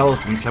red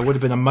skeletons? That would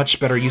have been a much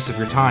better use of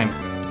your time.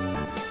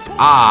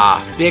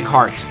 Ah, big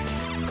heart.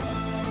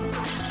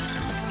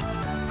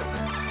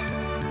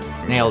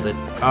 Nailed it.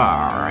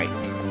 Alright.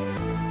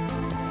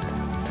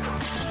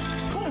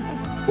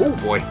 Oh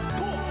boy.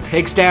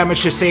 Takes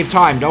damage to save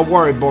time. Don't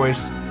worry,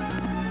 boys.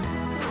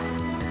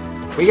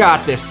 We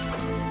got this.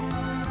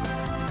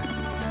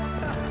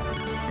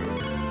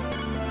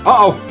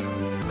 Uh-oh.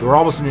 We're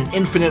almost in an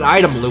infinite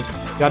item loop.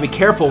 Gotta be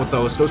careful with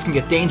those. Those can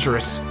get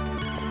dangerous.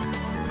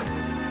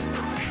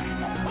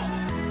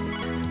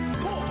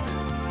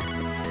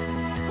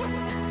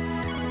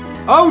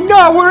 Oh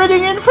no! We're in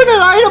an infinite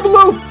item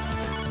loop!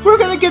 We're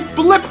gonna get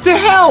blipped to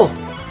hell!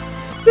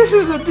 This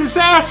is a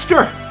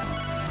disaster!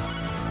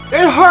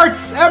 It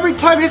hurts! Every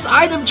time his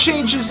item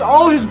changes,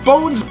 all his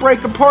bones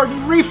break apart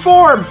and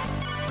reform!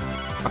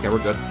 Okay, we're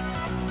good.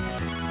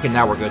 Okay,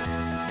 now we're good.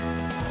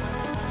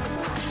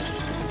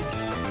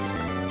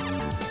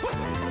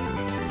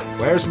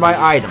 Where's my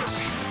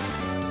items?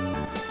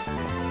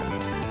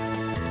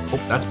 Oh,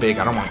 that's big.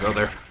 I don't want to go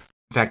there.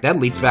 In fact, that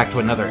leads back to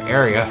another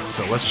area,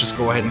 so let's just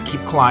go ahead and keep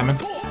climbing.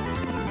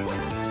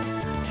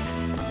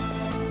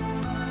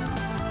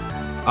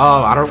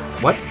 Oh, I don't...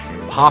 What?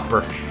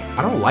 Hopper.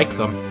 I don't like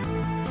them.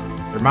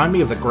 They remind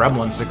me of the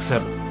gremlins,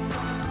 except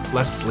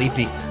less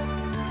sleepy.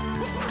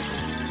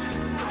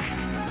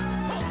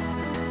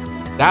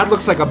 That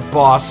looks like a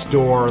boss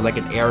door, like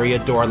an area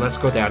door. Let's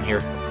go down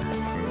here.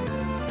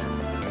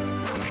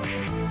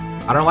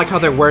 I don't like how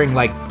they're wearing,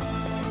 like,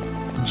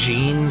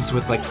 jeans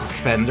with, like,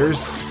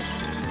 suspenders.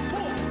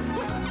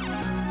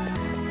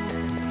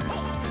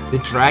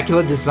 Did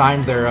Dracula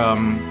design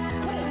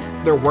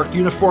their work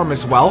uniform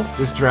as well?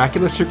 Does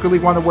Dracula secretly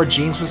want to wear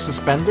jeans with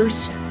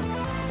suspenders?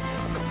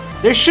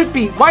 There should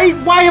be... Why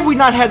have we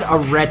not had a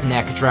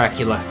redneck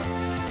Dracula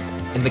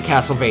in the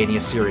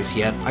Castlevania series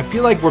yet? I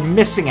feel like we're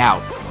missing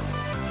out.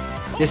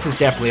 This is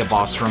definitely a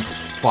boss room.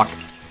 Fuck.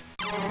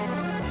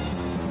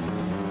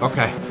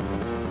 Okay.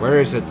 Where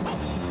is it?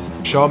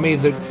 Show me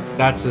that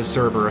that's a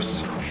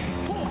Cerberus.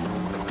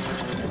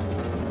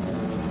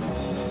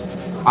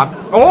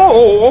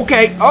 Oh,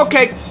 okay,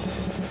 okay.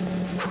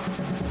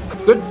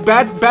 Good,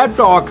 bad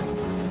dog.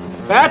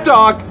 Bad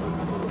dog.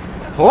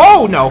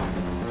 Oh, no.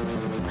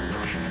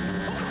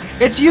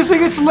 It's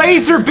using its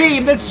laser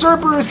beam that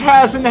Cerberus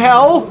has in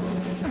hell.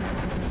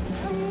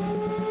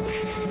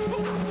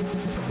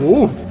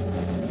 Ooh.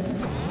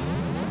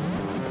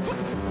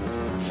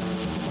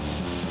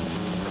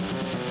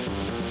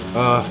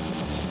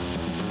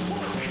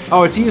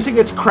 Oh, it's using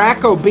its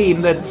Krakow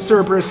beam that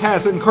Cerberus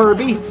has in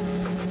Kirby.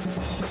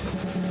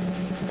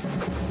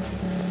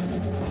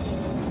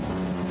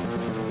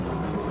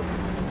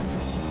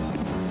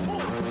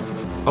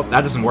 Oh,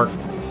 that doesn't work.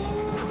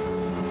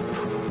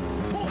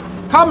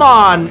 Come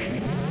on!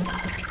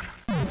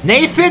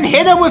 Nathan,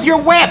 hit him with your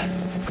whip!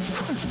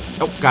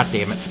 Oh, god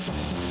damn it.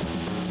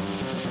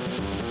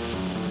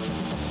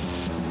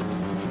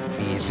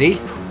 Easy.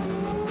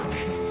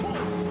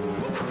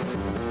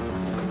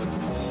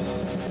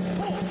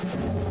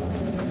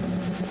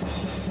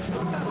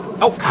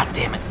 Oh, god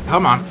damn it.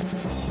 Come on.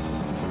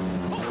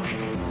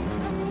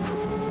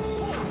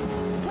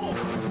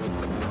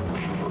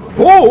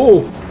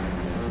 Whoa!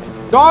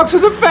 Dogs are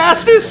the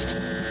fastest!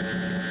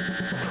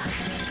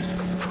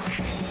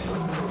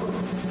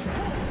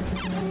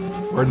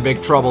 We're in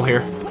big trouble here.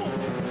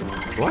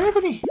 Do I have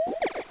any...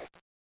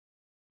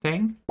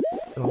 thing?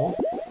 At all?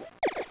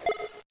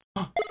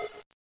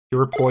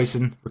 Cure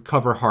poison,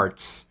 recover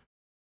hearts.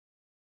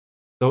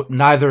 Though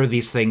neither of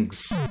these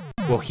things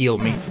will heal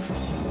me.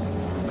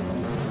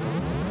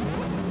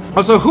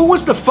 Also, who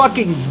was the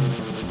fucking,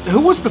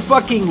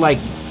 like,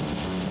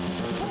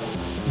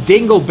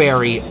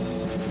 dingleberry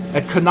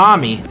at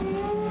Konami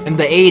in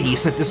the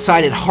 80s that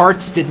decided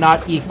hearts did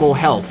not equal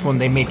health when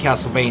they made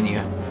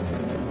Castlevania?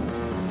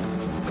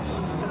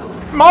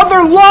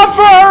 Mother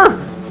lover!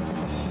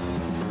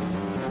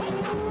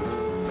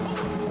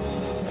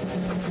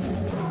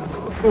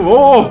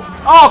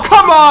 Oh,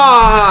 come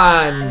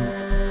on!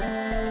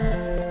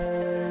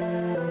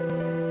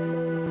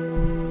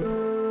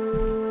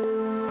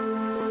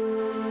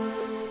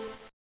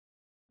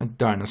 A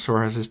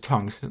dinosaur has his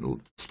tongue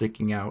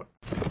sticking out.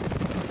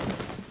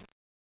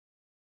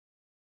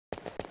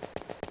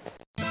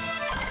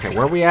 Okay,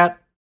 where are we at?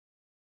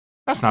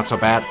 That's not so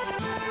bad.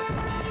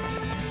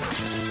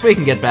 We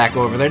can get back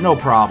over there, no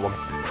problem.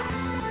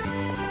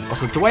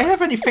 Also, do I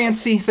have any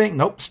fancy thing?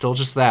 Nope, still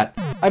just that.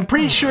 I'm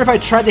pretty sure if I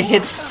tried to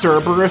hit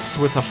Cerberus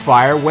with a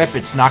fire whip,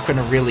 it's not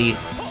gonna really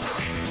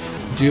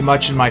do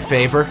much in my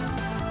favor.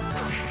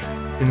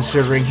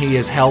 Considering he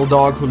is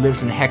Helldog who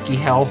lives in Hecky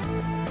Hell.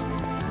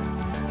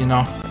 You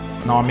know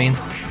what I mean?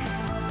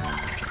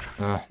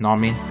 Know what I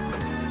mean?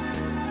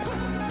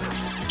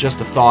 Just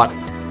a thought.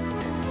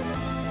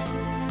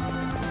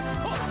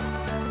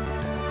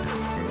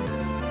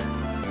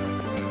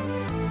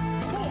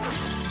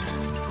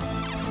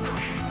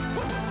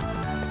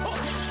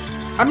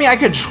 I mean, I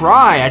could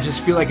try, I just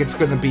feel like it's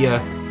gonna be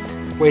a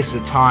waste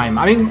of time.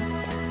 I mean,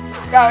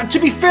 to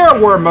be fair,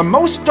 Worma,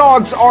 most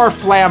dogs are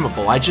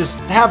flammable. I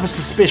just have a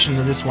suspicion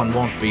that this one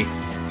won't be.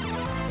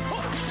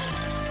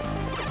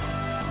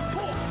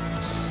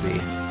 Let's see.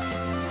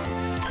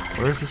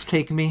 Where is this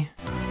taking me?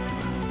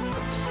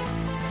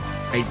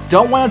 I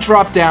don't want to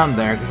drop down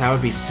there, because that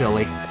would be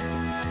silly.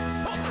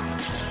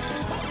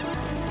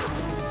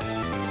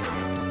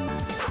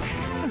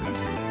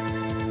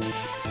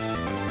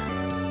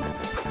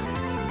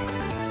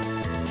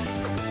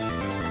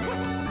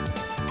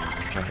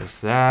 What is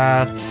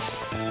that?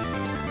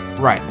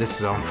 Right, this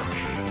zone.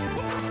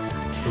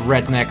 The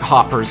redneck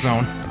hopper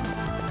zone.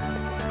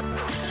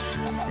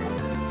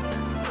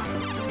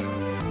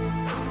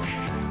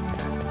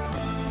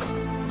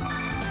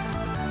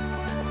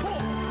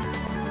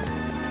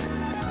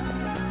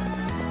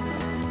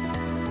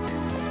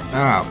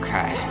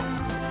 Okay.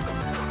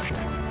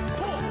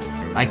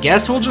 I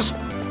guess we'll just...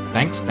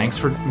 Thanks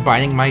for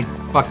biting my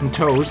fucking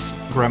toes,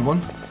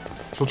 Gremlin.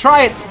 So we'll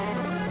try it.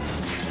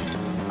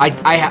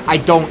 I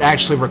don't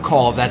actually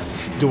recall if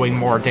that's doing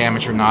more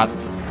damage or not.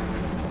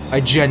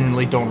 I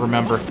genuinely don't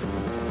remember.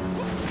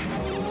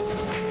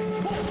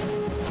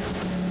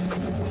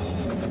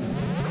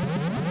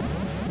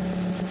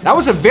 That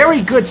was a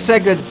very good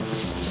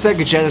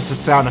Sega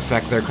Genesis sound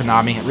effect there,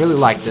 Konami. I really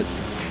liked it.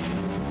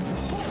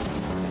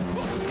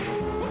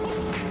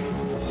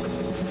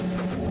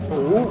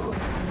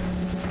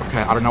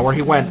 Okay, I don't know where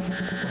he went.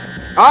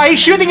 Ah, he's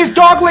shooting his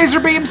dog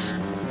laser beams!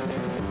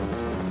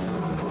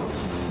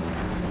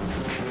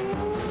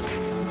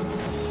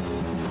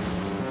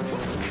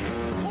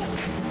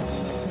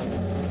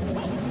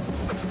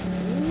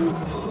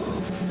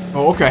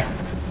 Oh, okay.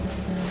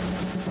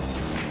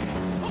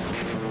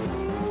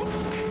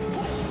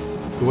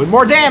 Doing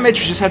more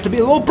damage, you just have to be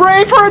a little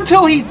braver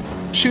until he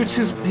shoots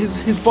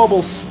his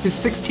bubbles, his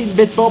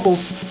 16-bit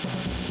bubbles.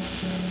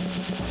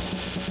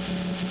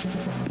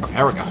 Okay,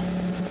 there we go.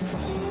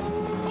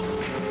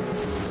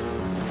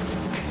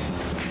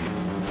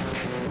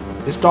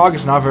 This dog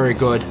is not very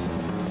good.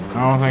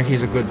 I don't think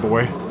he's a good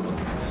boy.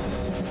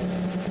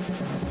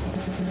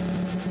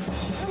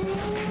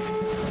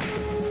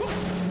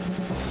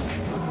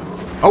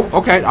 Oh,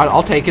 okay,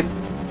 I'll take it.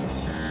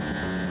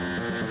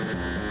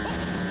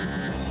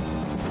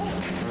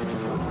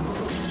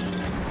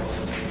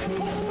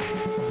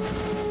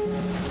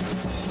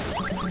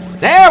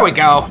 There we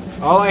go!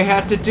 All I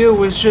had to do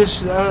was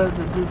just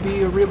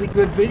be a really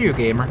good video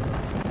gamer.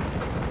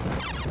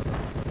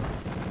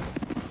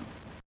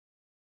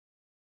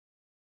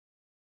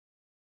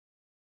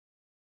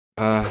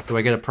 Do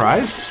I get a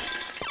prize?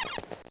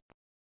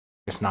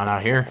 Guess not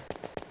out here.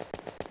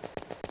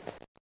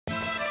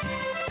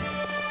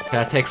 Can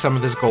I take some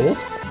of this gold?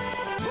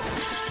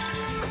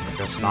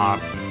 Guess not.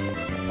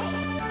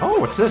 Oh,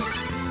 what's this?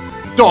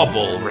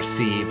 Double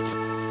received.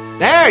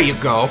 There you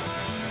go.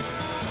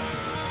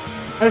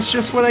 That's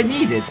just what I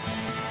needed.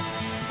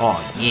 Oh,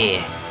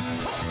 yeah.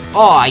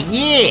 Oh,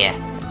 yeah.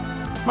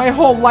 My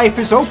whole life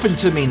is open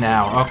to me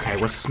now. Okay,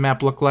 what's this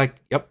map look like?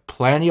 Yep,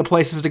 plenty of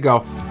places to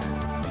go.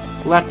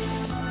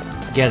 Let's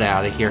get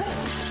out of here.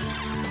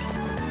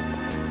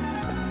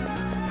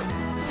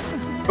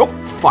 Oh,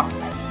 fuck.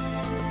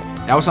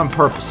 That was on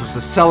purpose. It was a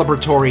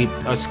celebratory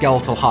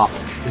skeletal hop.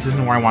 This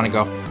isn't where I want to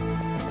go.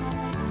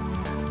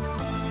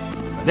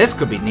 This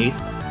could be neat.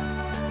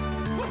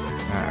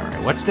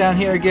 Alright, what's down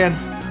here again?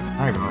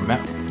 I don't even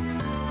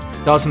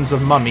remember. Dozens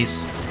of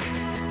mummies.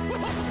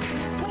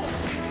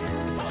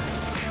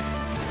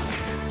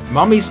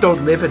 Mummies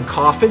don't live in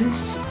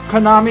coffins,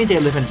 Konami. They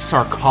live in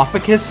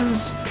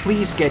sarcophaguses.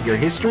 Please get your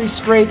history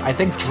straight. I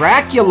think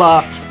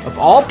Dracula, of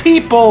all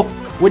people,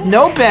 would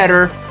know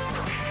better.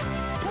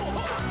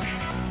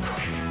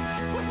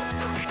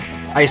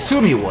 I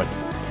assume he would.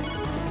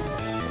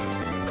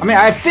 I mean,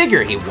 I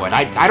figure he would.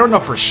 I don't know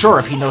for sure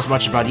if he knows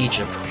much about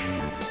Egypt.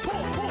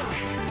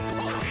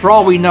 For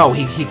all we know,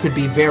 he could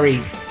be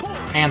very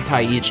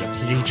anti-Egypt.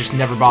 He just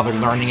never bothered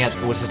learning it.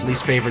 It was his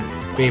least favorite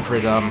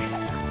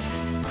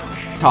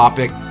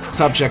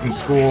subject in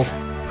school.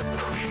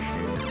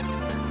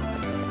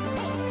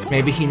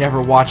 Maybe he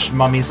never watched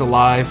Mummies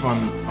Alive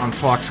on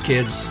Fox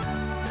Kids.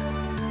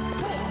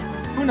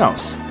 Who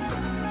knows?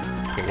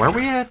 Okay, where are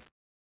we at?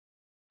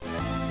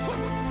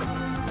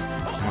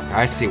 Okay,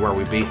 I see where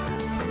we be.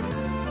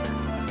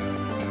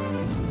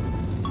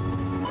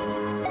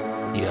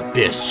 The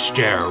Abyss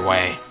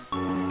Stairway.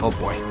 Oh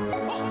boy.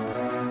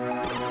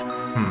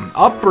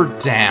 Up or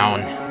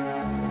down?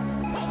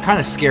 Kind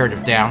of scared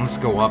of down. Let's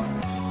go up.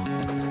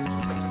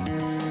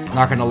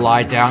 Not gonna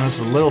lie, down is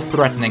a little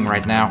threatening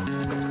right now.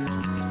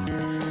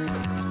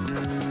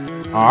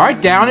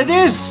 Alright, down it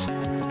is!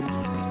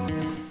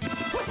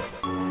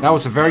 That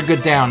was a very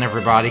good down,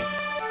 everybody.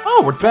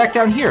 Oh, we're back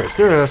down here. Is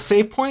there a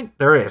save point?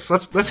 There is.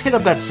 Let's hit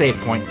up that save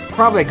point.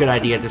 Probably a good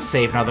idea to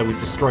save now that we've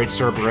destroyed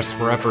Cerberus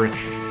forever.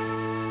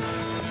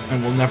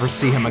 And we'll never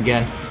see him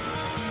again.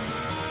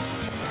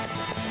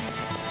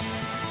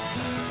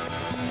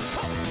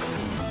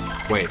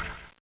 Wait.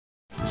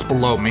 It's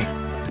below me.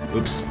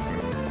 Oops.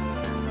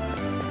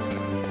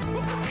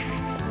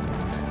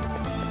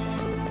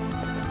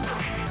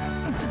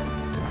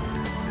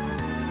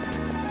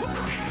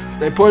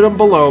 They put them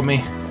below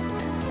me.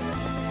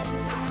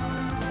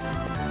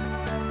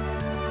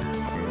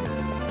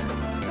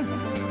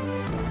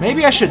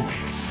 Maybe I should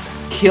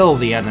kill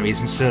the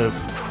enemies instead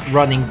of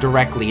running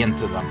directly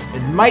into them.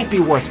 It might be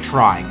worth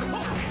trying.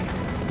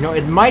 You know,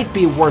 it might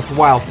be a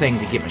worthwhile thing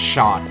to give a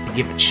shot, to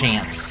give a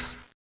chance.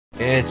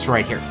 It's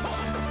right here.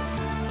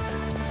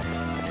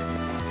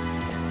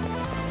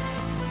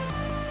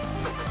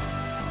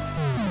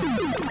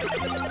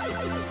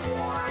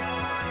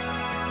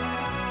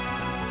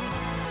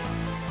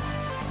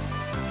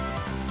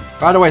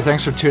 By the way,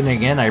 thanks for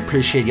tuning in. I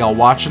appreciate y'all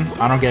watching.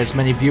 I don't get as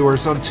many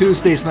viewers on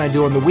Tuesdays than I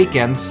do on the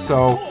weekends,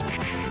 so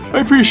I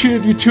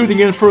appreciate you tuning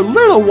in for a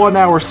little 1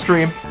 hour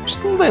stream. Just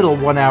a little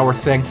 1 hour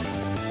thing.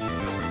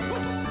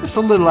 Just a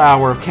little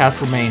hour of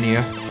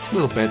Castlevania. A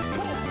little bit.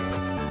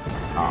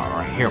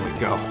 Alright, here we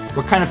go.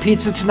 What kind of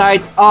pizza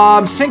tonight?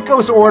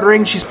 Cinco's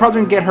ordering. She's probably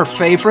gonna get her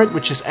favorite,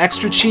 which is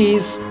extra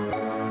cheese,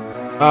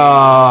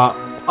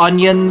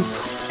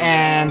 onions,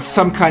 and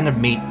some kind of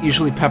meat.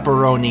 Usually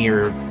pepperoni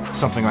or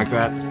something like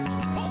that.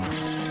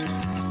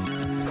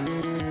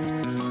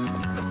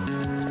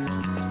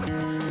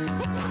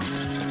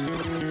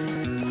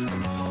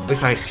 At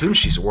least I assume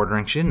she's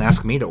ordering. She didn't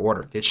ask me to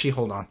order, did she?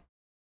 Hold on.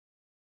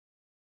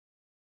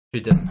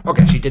 She didn't.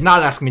 Okay, she did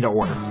not ask me to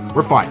order.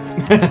 We're fine.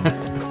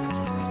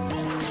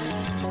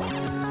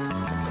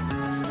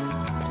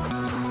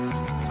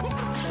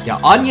 Yeah,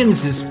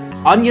 onions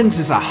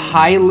is a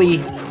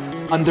highly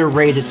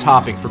underrated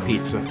topping for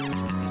pizza.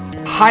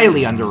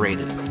 Highly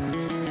underrated.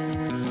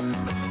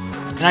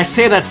 And I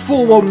say that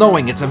full well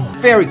knowing it's a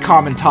very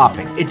common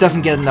topping. It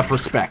doesn't get enough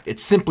respect. It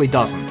simply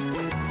doesn't.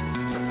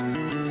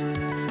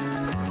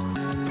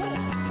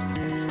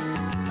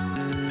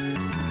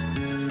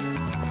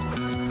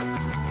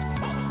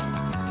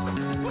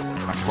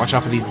 Watch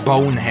out for these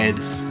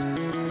boneheads.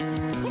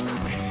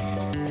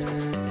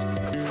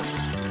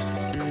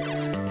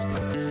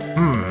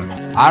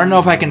 I don't know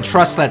if I can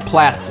trust that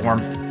platform.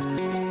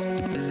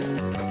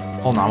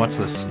 Hold on, what's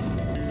this?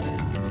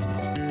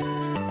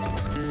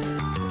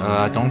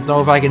 Don't know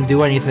if I can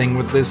do anything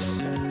with this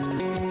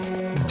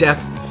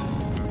death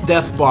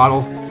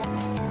bottle.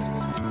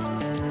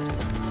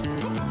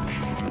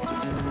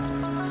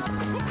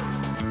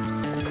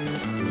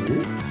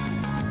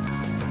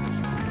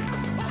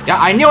 Yeah,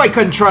 I knew I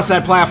couldn't trust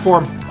that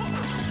platform.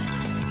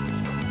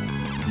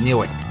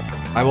 Knew it.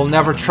 I will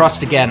never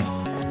trust again.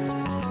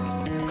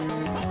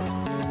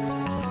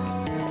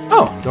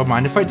 Oh, don't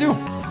mind if I do.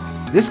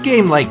 This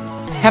game, like,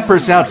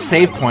 peppers out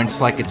save points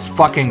like it's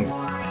fucking...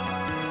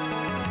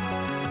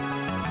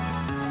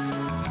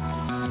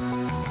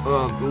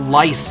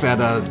 lice at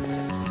a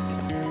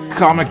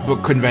comic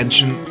book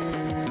convention.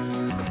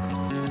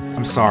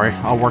 I'm sorry,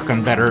 I'll work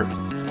on better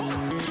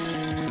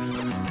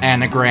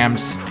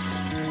anagrams.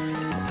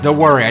 Don't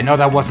worry, I know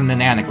that wasn't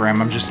an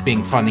anagram, I'm just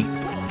being funny.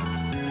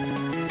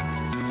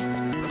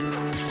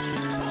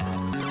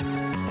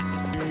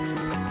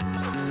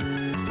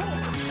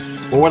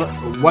 Well,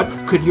 what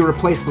could you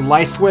replace the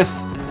lice with?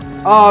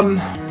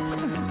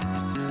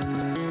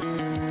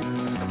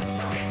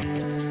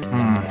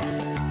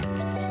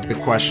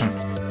 Good question.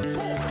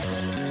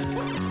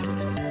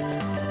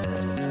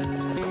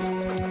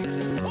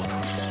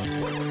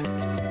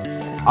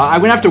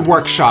 I'm gonna have to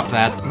workshop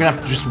that. I'm gonna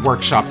have to just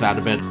workshop that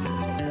a bit.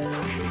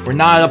 We're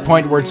not at a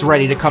point where it's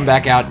ready to come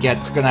back out yet.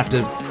 It's gonna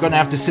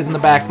have to sit in the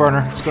back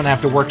burner. It's gonna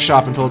have to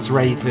workshop until it's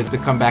ready to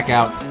come back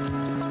out.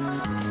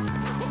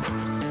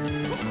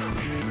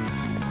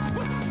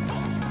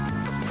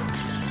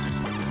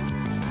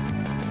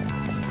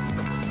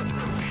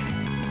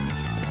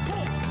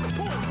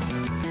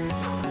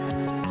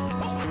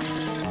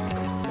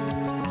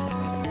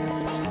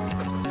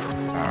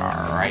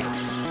 Alright.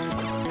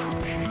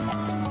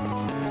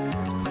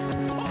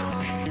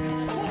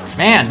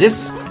 Man,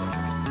 this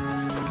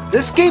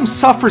game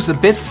suffers a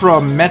bit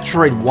from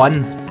Metroid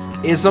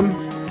 1-ism,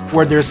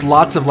 where there's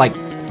lots of, like,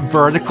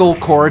 vertical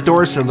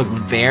corridors that look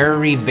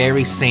very,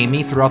 very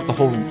samey throughout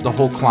the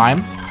whole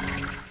climb.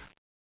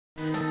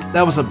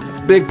 That was a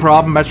big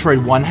problem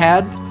Metroid 1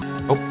 had.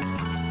 Oh.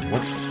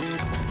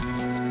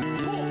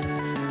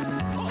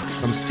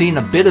 I'm seeing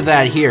a bit of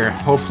that here.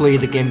 Hopefully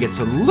the game gets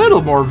a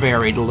little more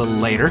varied a little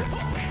later.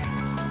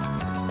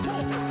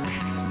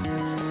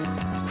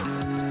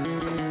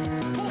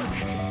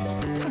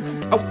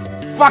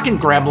 Fucking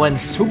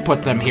gremlins! Who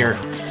put them here?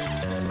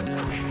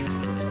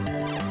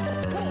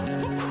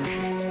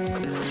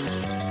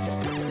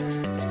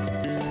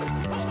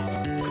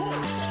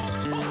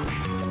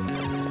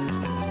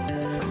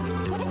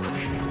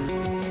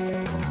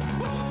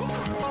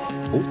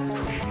 Oh,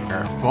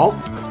 careful.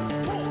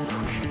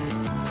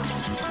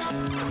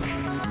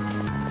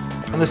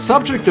 On the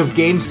subject of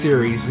game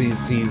series,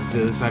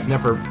 these I've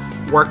never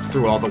worked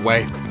through all the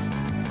way.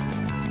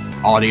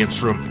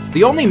 Audience room.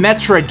 The only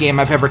Metroid game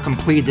I've ever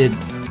completed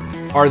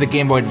are the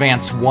Game Boy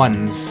Advance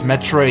ones,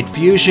 Metroid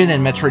Fusion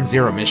and Metroid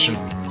Zero Mission.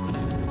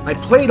 I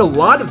played a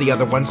lot of the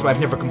other ones, but I've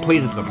never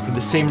completed them, for the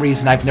same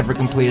reason I've never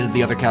completed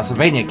the other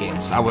Castlevania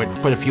games. I would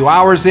put a few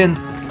hours in,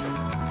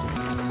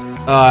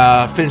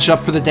 finish up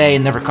for the day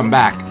and never come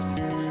back.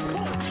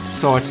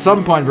 So at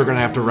some point we're gonna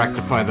have to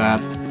rectify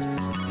that.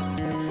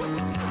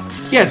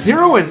 Yeah,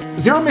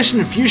 Zero Mission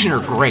and Fusion are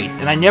great,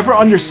 and I never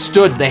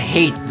understood the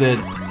hate that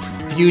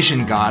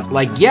Fusion got.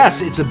 Like,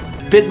 yes, it's a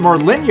bit more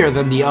linear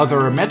than the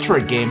other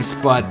Metroid games,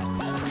 but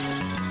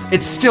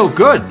it's still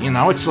good, you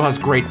know? It still has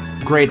great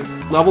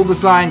level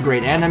design,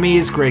 great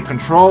enemies, great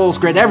controls,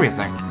 great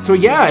everything. So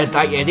yeah,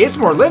 it is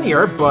more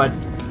linear, but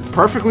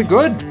perfectly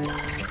good.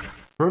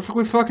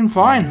 Perfectly fucking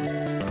fine.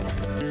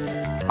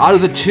 Out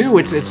of the two,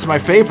 it's my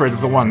favorite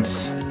of the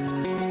ones.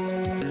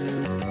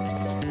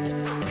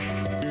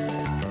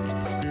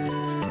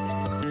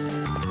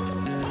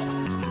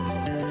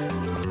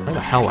 Where the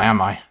hell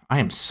am I? I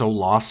am so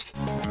lost.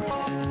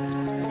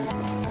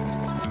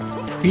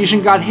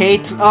 Fusion got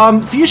hate.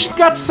 Fusion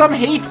got some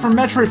hate from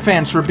Metroid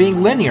fans for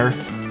being linear.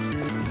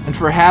 And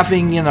for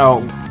having, you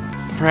know,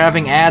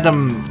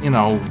 Adam, you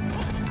know,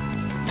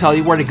 tell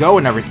you where to go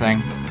and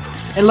everything.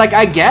 And, like,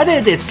 I get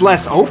it, it's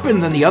less open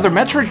than the other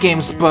Metroid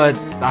games, but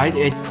I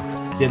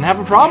didn't have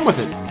a problem with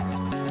it.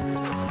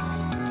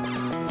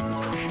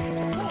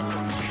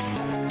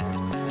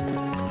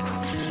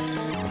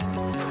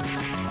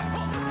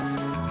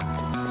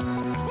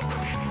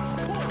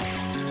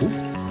 Ooh.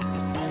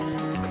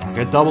 I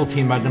got double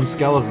teamed by them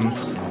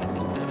skeletons.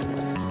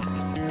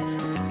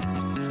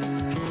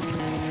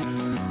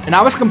 And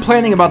I was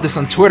complaining about this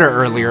on Twitter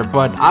earlier,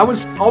 but I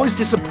was always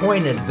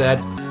disappointed that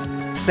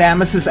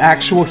Samus's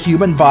actual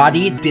human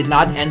body did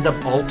not end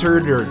up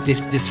altered or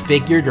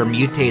disfigured or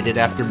mutated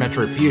after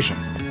Metroid Fusion.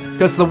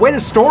 Because the way the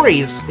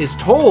story is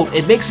told,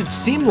 it makes it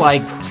seem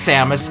like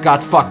Samus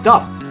got fucked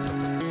up.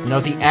 You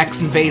know, the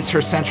X invades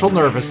her central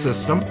nervous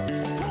system.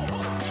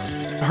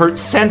 Her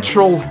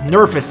central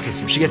nervous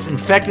system. She gets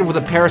infected with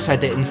a parasite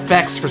that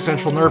infects her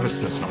central nervous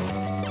system.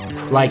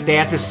 Like, they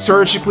have to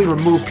surgically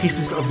remove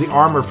pieces of the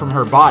armor from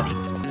her body.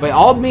 By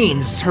all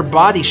means, her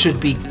body should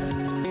be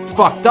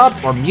fucked up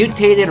or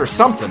mutated or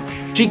something.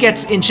 She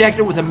gets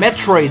injected with a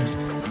Metroid,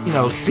 you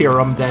know,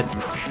 serum that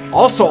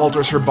also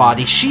alters her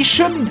body. She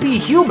shouldn't be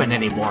human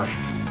anymore.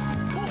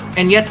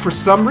 And yet, for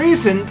some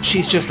reason,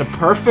 she's just a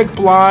perfect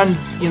blonde,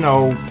 you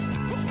know,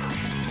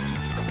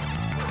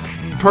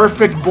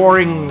 perfect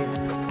boring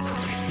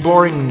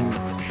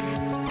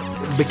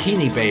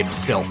bikini babe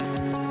still.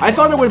 I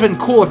thought it would have been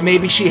cool if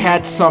maybe she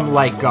had some,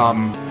 like,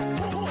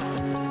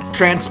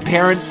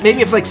 transparent...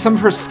 Maybe if, like, some of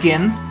her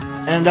skin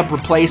ended up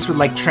replaced with,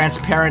 like,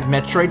 transparent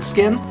Metroid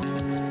skin.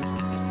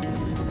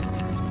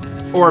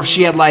 Or if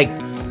she had, like...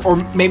 Or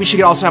maybe she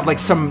could also have, like,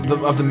 some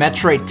of the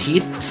Metroid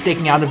teeth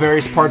sticking out of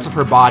various parts of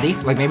her body.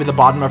 Like, maybe the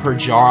bottom of her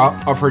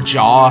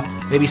jaw,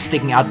 maybe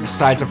sticking out the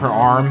sides of her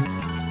arm.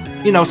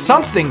 You know,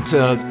 something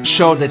to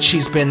show that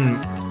she's been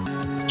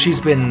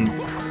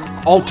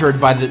altered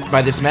by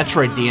this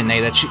Metroid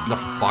DNA that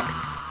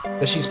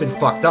she's been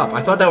fucked up.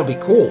 I thought that would be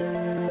cool.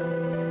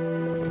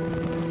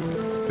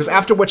 Because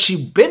after what she's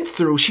been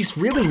through, she's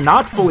really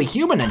not fully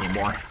human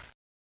anymore.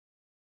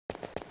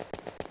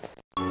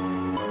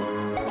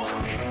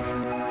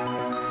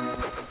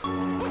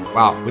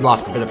 Wow, we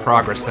lost a bit of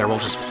progress there. We'll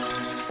just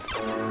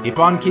keep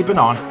on keeping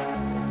on.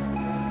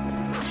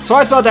 So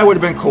I thought that would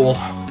have been cool.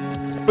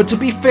 But to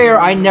be fair,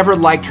 I never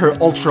liked her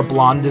ultra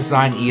blonde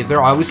design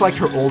either. I always liked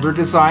her older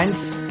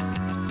designs.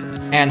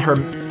 And her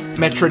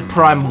Metroid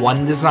Prime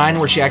 1 design,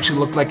 where she actually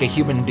looked like a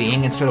human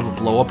being instead of a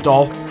blow-up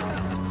doll.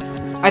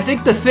 I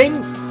think the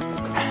thing...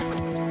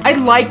 I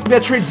like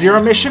Metroid Zero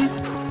Mission,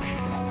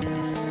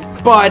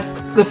 but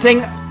the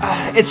thing...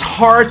 it's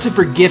hard to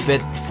forgive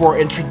it for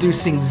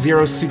introducing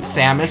Zero Suit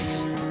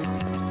Samus.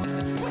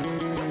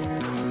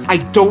 I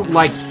don't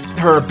like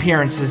her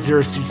appearance as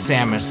Zero Suit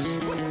Samus,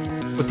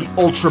 with the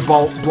ultra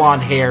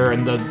blonde hair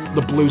and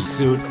the blue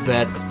suit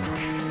that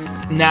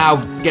now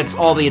gets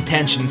all the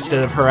attention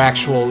instead of her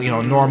actual, you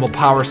know, normal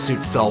power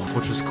suit self,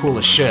 which was cool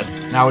as shit.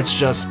 Now it's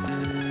just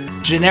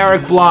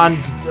generic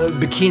blonde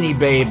bikini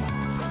babe,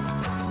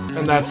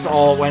 and that's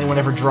all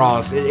whenever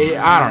draws.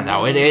 I don't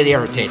know, it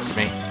irritates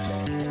me.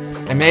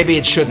 And maybe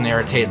it shouldn't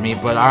irritate me,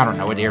 but I don't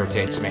know, it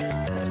irritates me.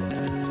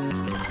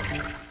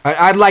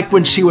 I like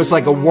when she was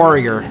like a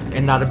warrior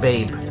and not a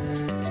babe.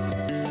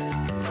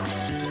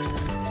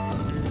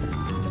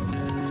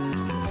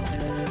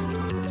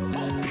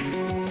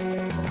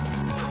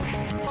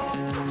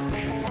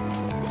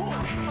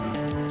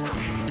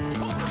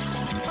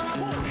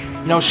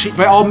 No,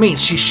 by all means,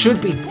 she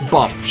should be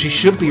buff. She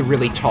should be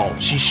really tall.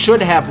 She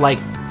should have, like...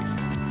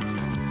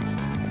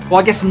 Well,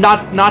 I guess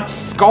not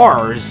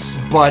scars,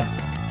 but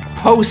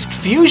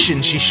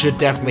post-fusion she should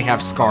definitely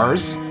have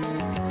scars.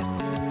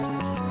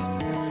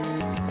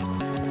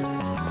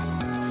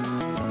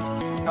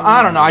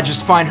 I don't know, I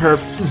just find her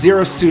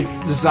Zero Suit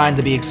design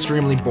to be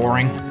extremely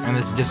boring, and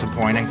it's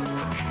disappointing.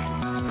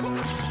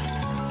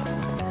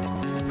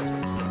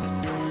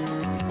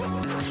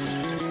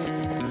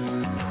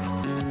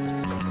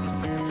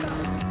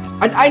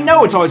 I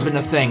know it's always been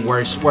a thing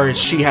where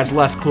she has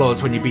less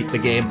clothes when you beat the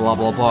game, blah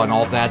blah blah and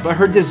all that, but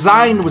her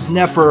design was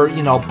never,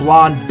 you know,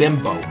 blonde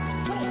bimbo.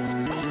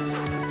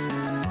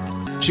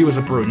 she was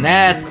a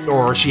brunette,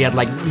 or she had,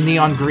 like,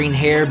 neon green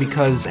hair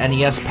because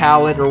NES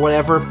palette or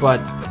whatever, but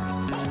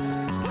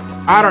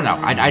I don't know.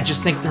 I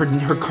just think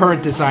her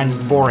current design is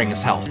boring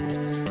as hell.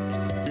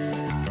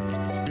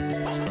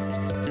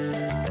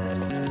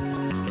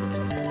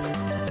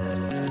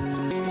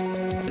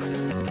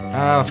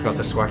 Let's go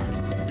this way.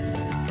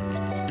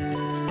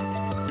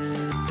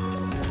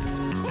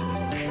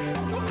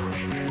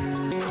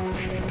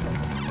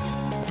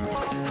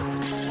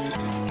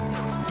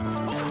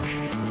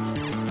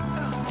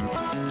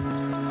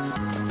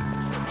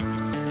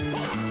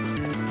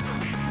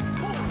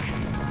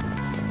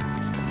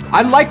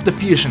 I liked the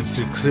fusion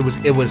suit because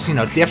it was you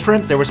know,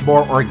 different. There was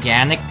more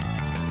organic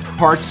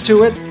parts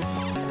to it.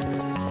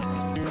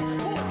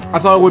 I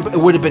thought it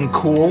would have been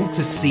cool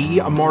to see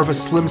a more of a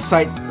slim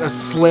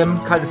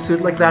kind of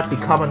suit like that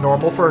become a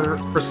normal for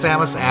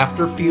Samus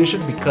after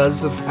fusion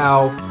because of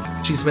how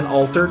she's been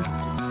altered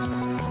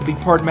to be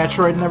part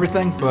Metroid and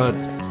everything. But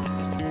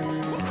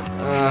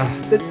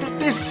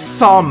there's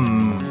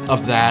some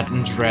of that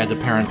in Dread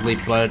apparently,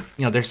 but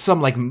you know, there's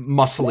some like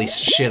muscly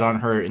shit on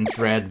her in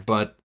Dread,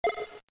 but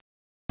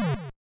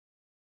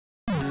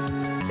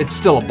it's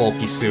still a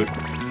bulky suit.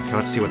 Okay,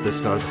 let's see what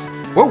this does.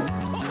 Whoa!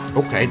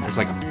 Okay, there's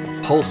like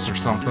a pulse or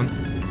something.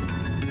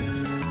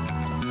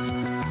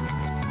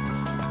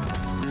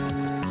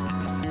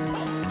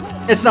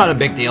 It's not a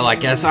big deal, I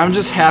guess. I'm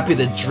just happy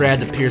that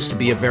Dread appears to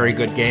be a very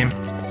good game.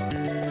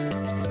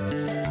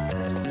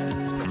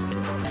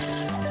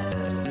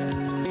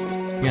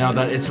 You know,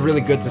 that it's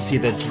really good to see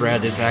that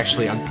Dread is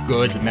actually a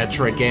good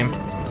Metroid game.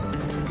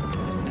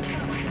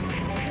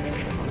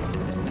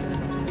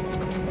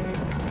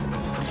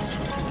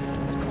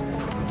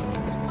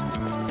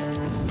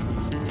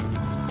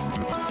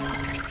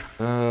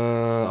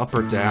 Up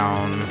or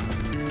down?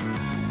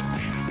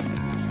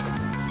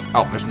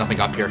 Oh, there's nothing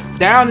up here.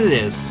 Down it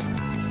is.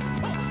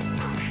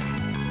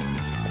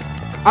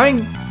 I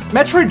mean,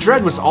 Metroid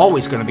Dread was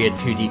always going to be a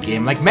 2D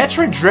game. Like,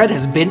 Metroid Dread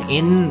has been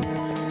in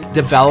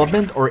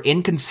development or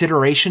in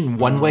consideration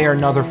one way or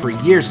another for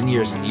years and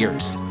years and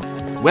years.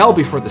 Well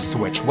before the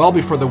Switch, well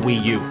before the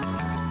Wii U.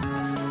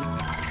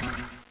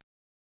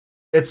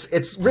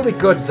 It's really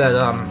good that,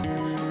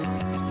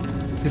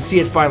 to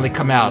see it finally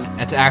come out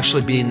and to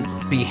actually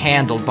be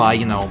handled by,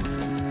 you know,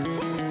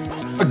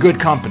 a good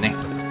company.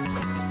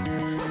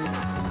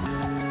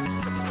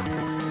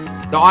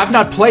 No, I've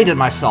not played it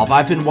myself.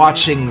 I've been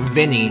watching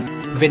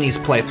Vinny's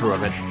playthrough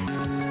of it.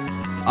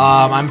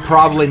 I'm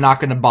probably not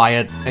going to buy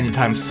it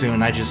anytime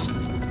soon. I just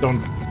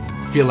don't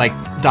feel like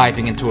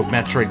diving into a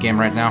Metroid game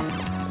right now.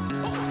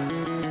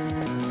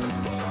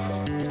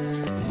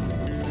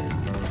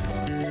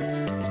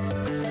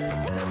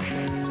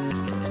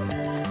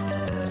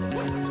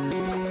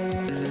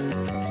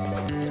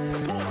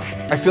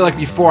 I feel like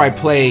before I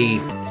play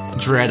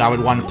Dread, I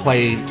would want to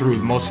play through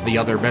most of the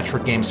other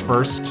Metroid games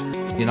first,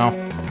 you know?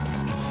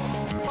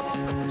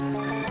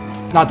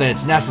 Not that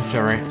it's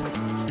necessary,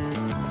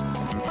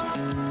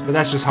 but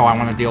that's just how I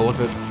want to deal with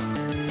it.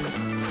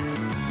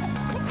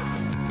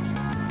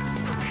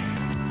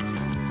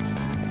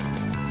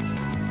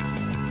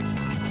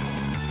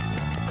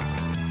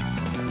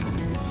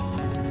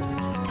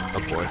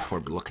 Oh boy, what are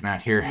we looking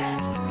at here?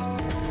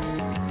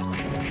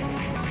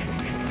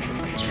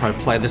 Let's try to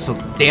play this.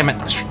 Damn it!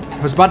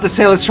 I was about to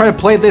say let's try to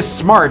play this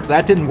smart.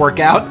 That didn't work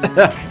out.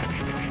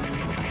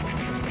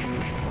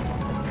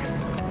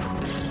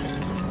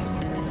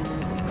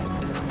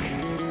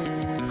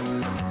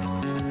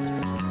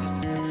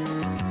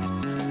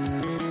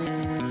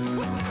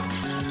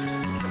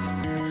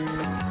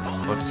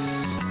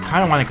 Let's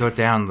kind of want to go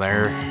down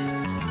there.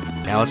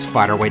 Yeah, let's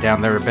fight our way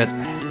down there a bit.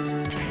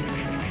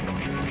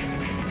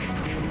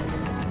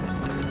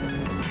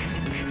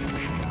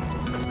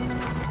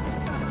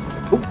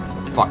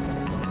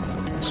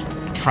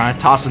 Trying to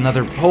toss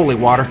another holy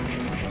water.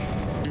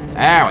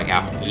 There we go.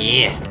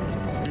 Yeah.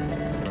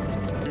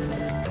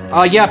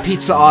 Yeah,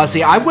 Pizza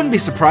Ozzy. I wouldn't be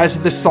surprised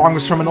if this song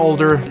was from an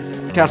older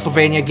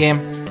Castlevania game.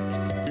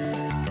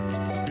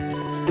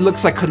 It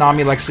looks like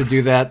Konami likes to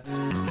do that.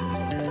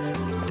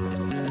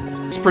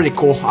 It's pretty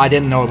cool. I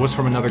didn't know it was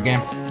from another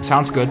game.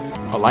 Sounds good.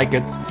 I like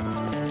it.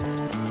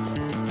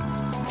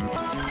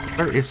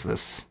 Where is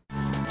this?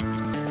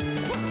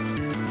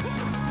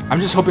 I'm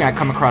just hoping I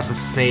come across a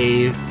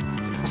save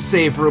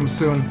room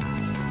soon.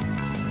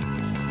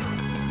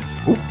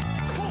 Ooh.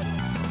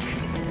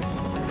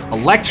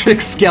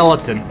 Electric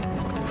skeleton.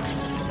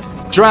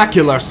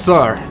 Dracula,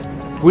 sir.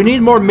 We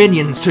need more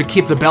minions to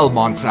keep the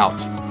Belmonts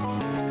out.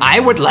 I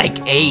would like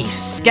a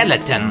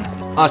skeleton.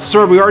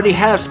 Sir, we already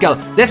have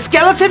skeleton. The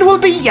skeleton will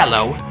be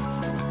yellow.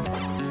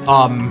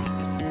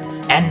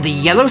 And the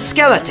yellow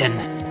skeleton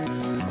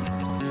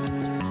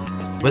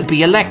will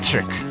be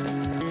electric.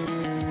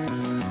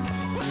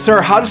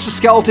 Sir, how does the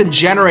skeleton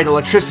generate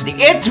electricity?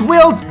 It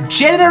will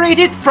generate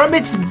it from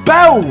its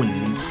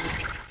bones!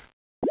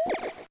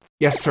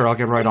 Yes, sir, I'll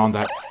get right on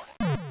that.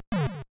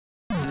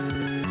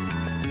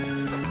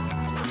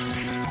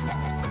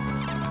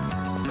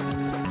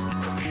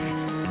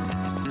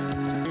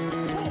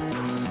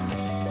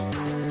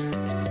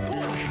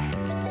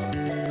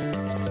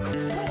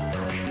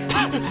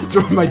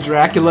 My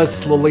Dracula is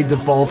slowly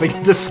devolving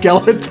into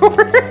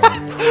Skeletor.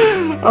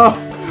 Oh,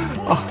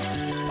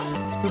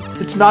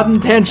 it's not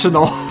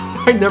intentional.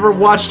 I never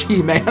watched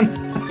He-Man.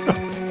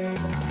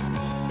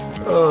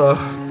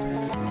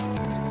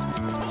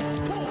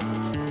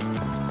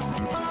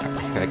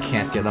 Okay, I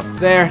can't get up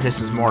there.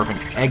 This is more of an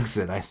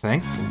exit, I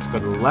think. So let's go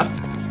to the left.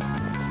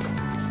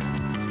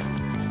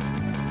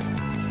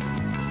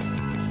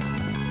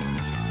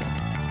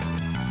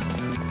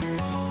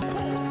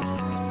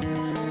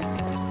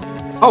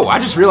 Oh, I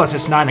just realized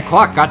it's 9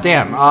 o'clock.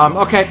 Goddamn.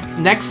 Okay.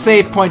 Next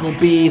save point will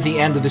be the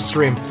end of the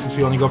stream, since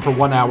we only go for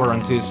 1 hour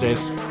on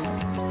Tuesdays.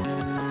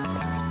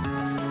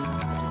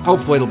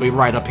 Hopefully it'll be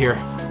right up here.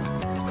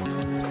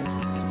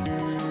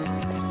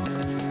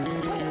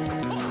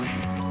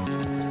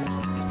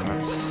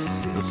 Let's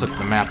see. Let's look at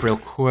the map real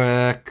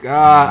quick.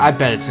 I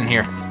bet it's in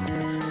here.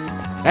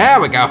 There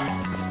we go.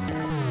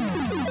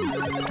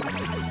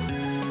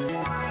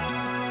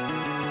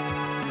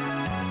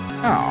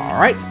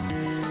 Alright.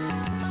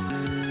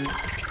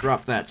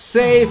 Drop that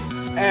save,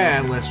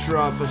 and let's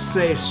drop a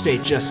save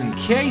state just in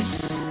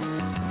case.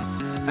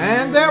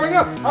 And there we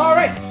go.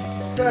 Alright,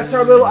 that's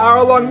our little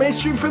hour-long main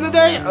stream for the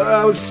day.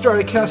 We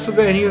started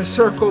Castlevania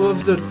Circle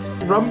of the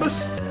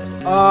Rhombus.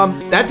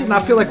 That did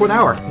not feel like 1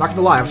 hour, not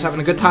gonna lie. I was having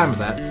a good time with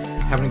that.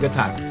 Having a good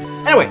time.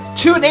 Anyway,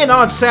 tune in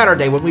on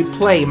Saturday when we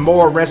play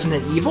more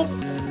Resident Evil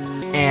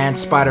and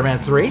Spider-Man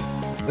 3.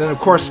 Then, of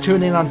course,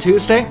 tune in on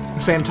Tuesday,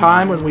 same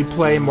time, when we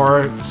play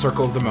more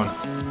Circle of the Moon.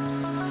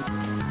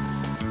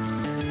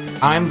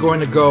 I'm going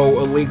to go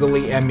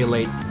illegally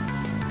emulate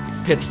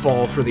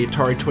Pitfall for the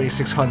Atari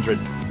 2600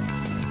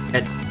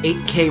 at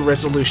 8K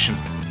resolution.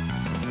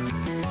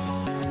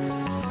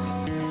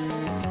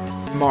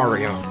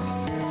 Mario.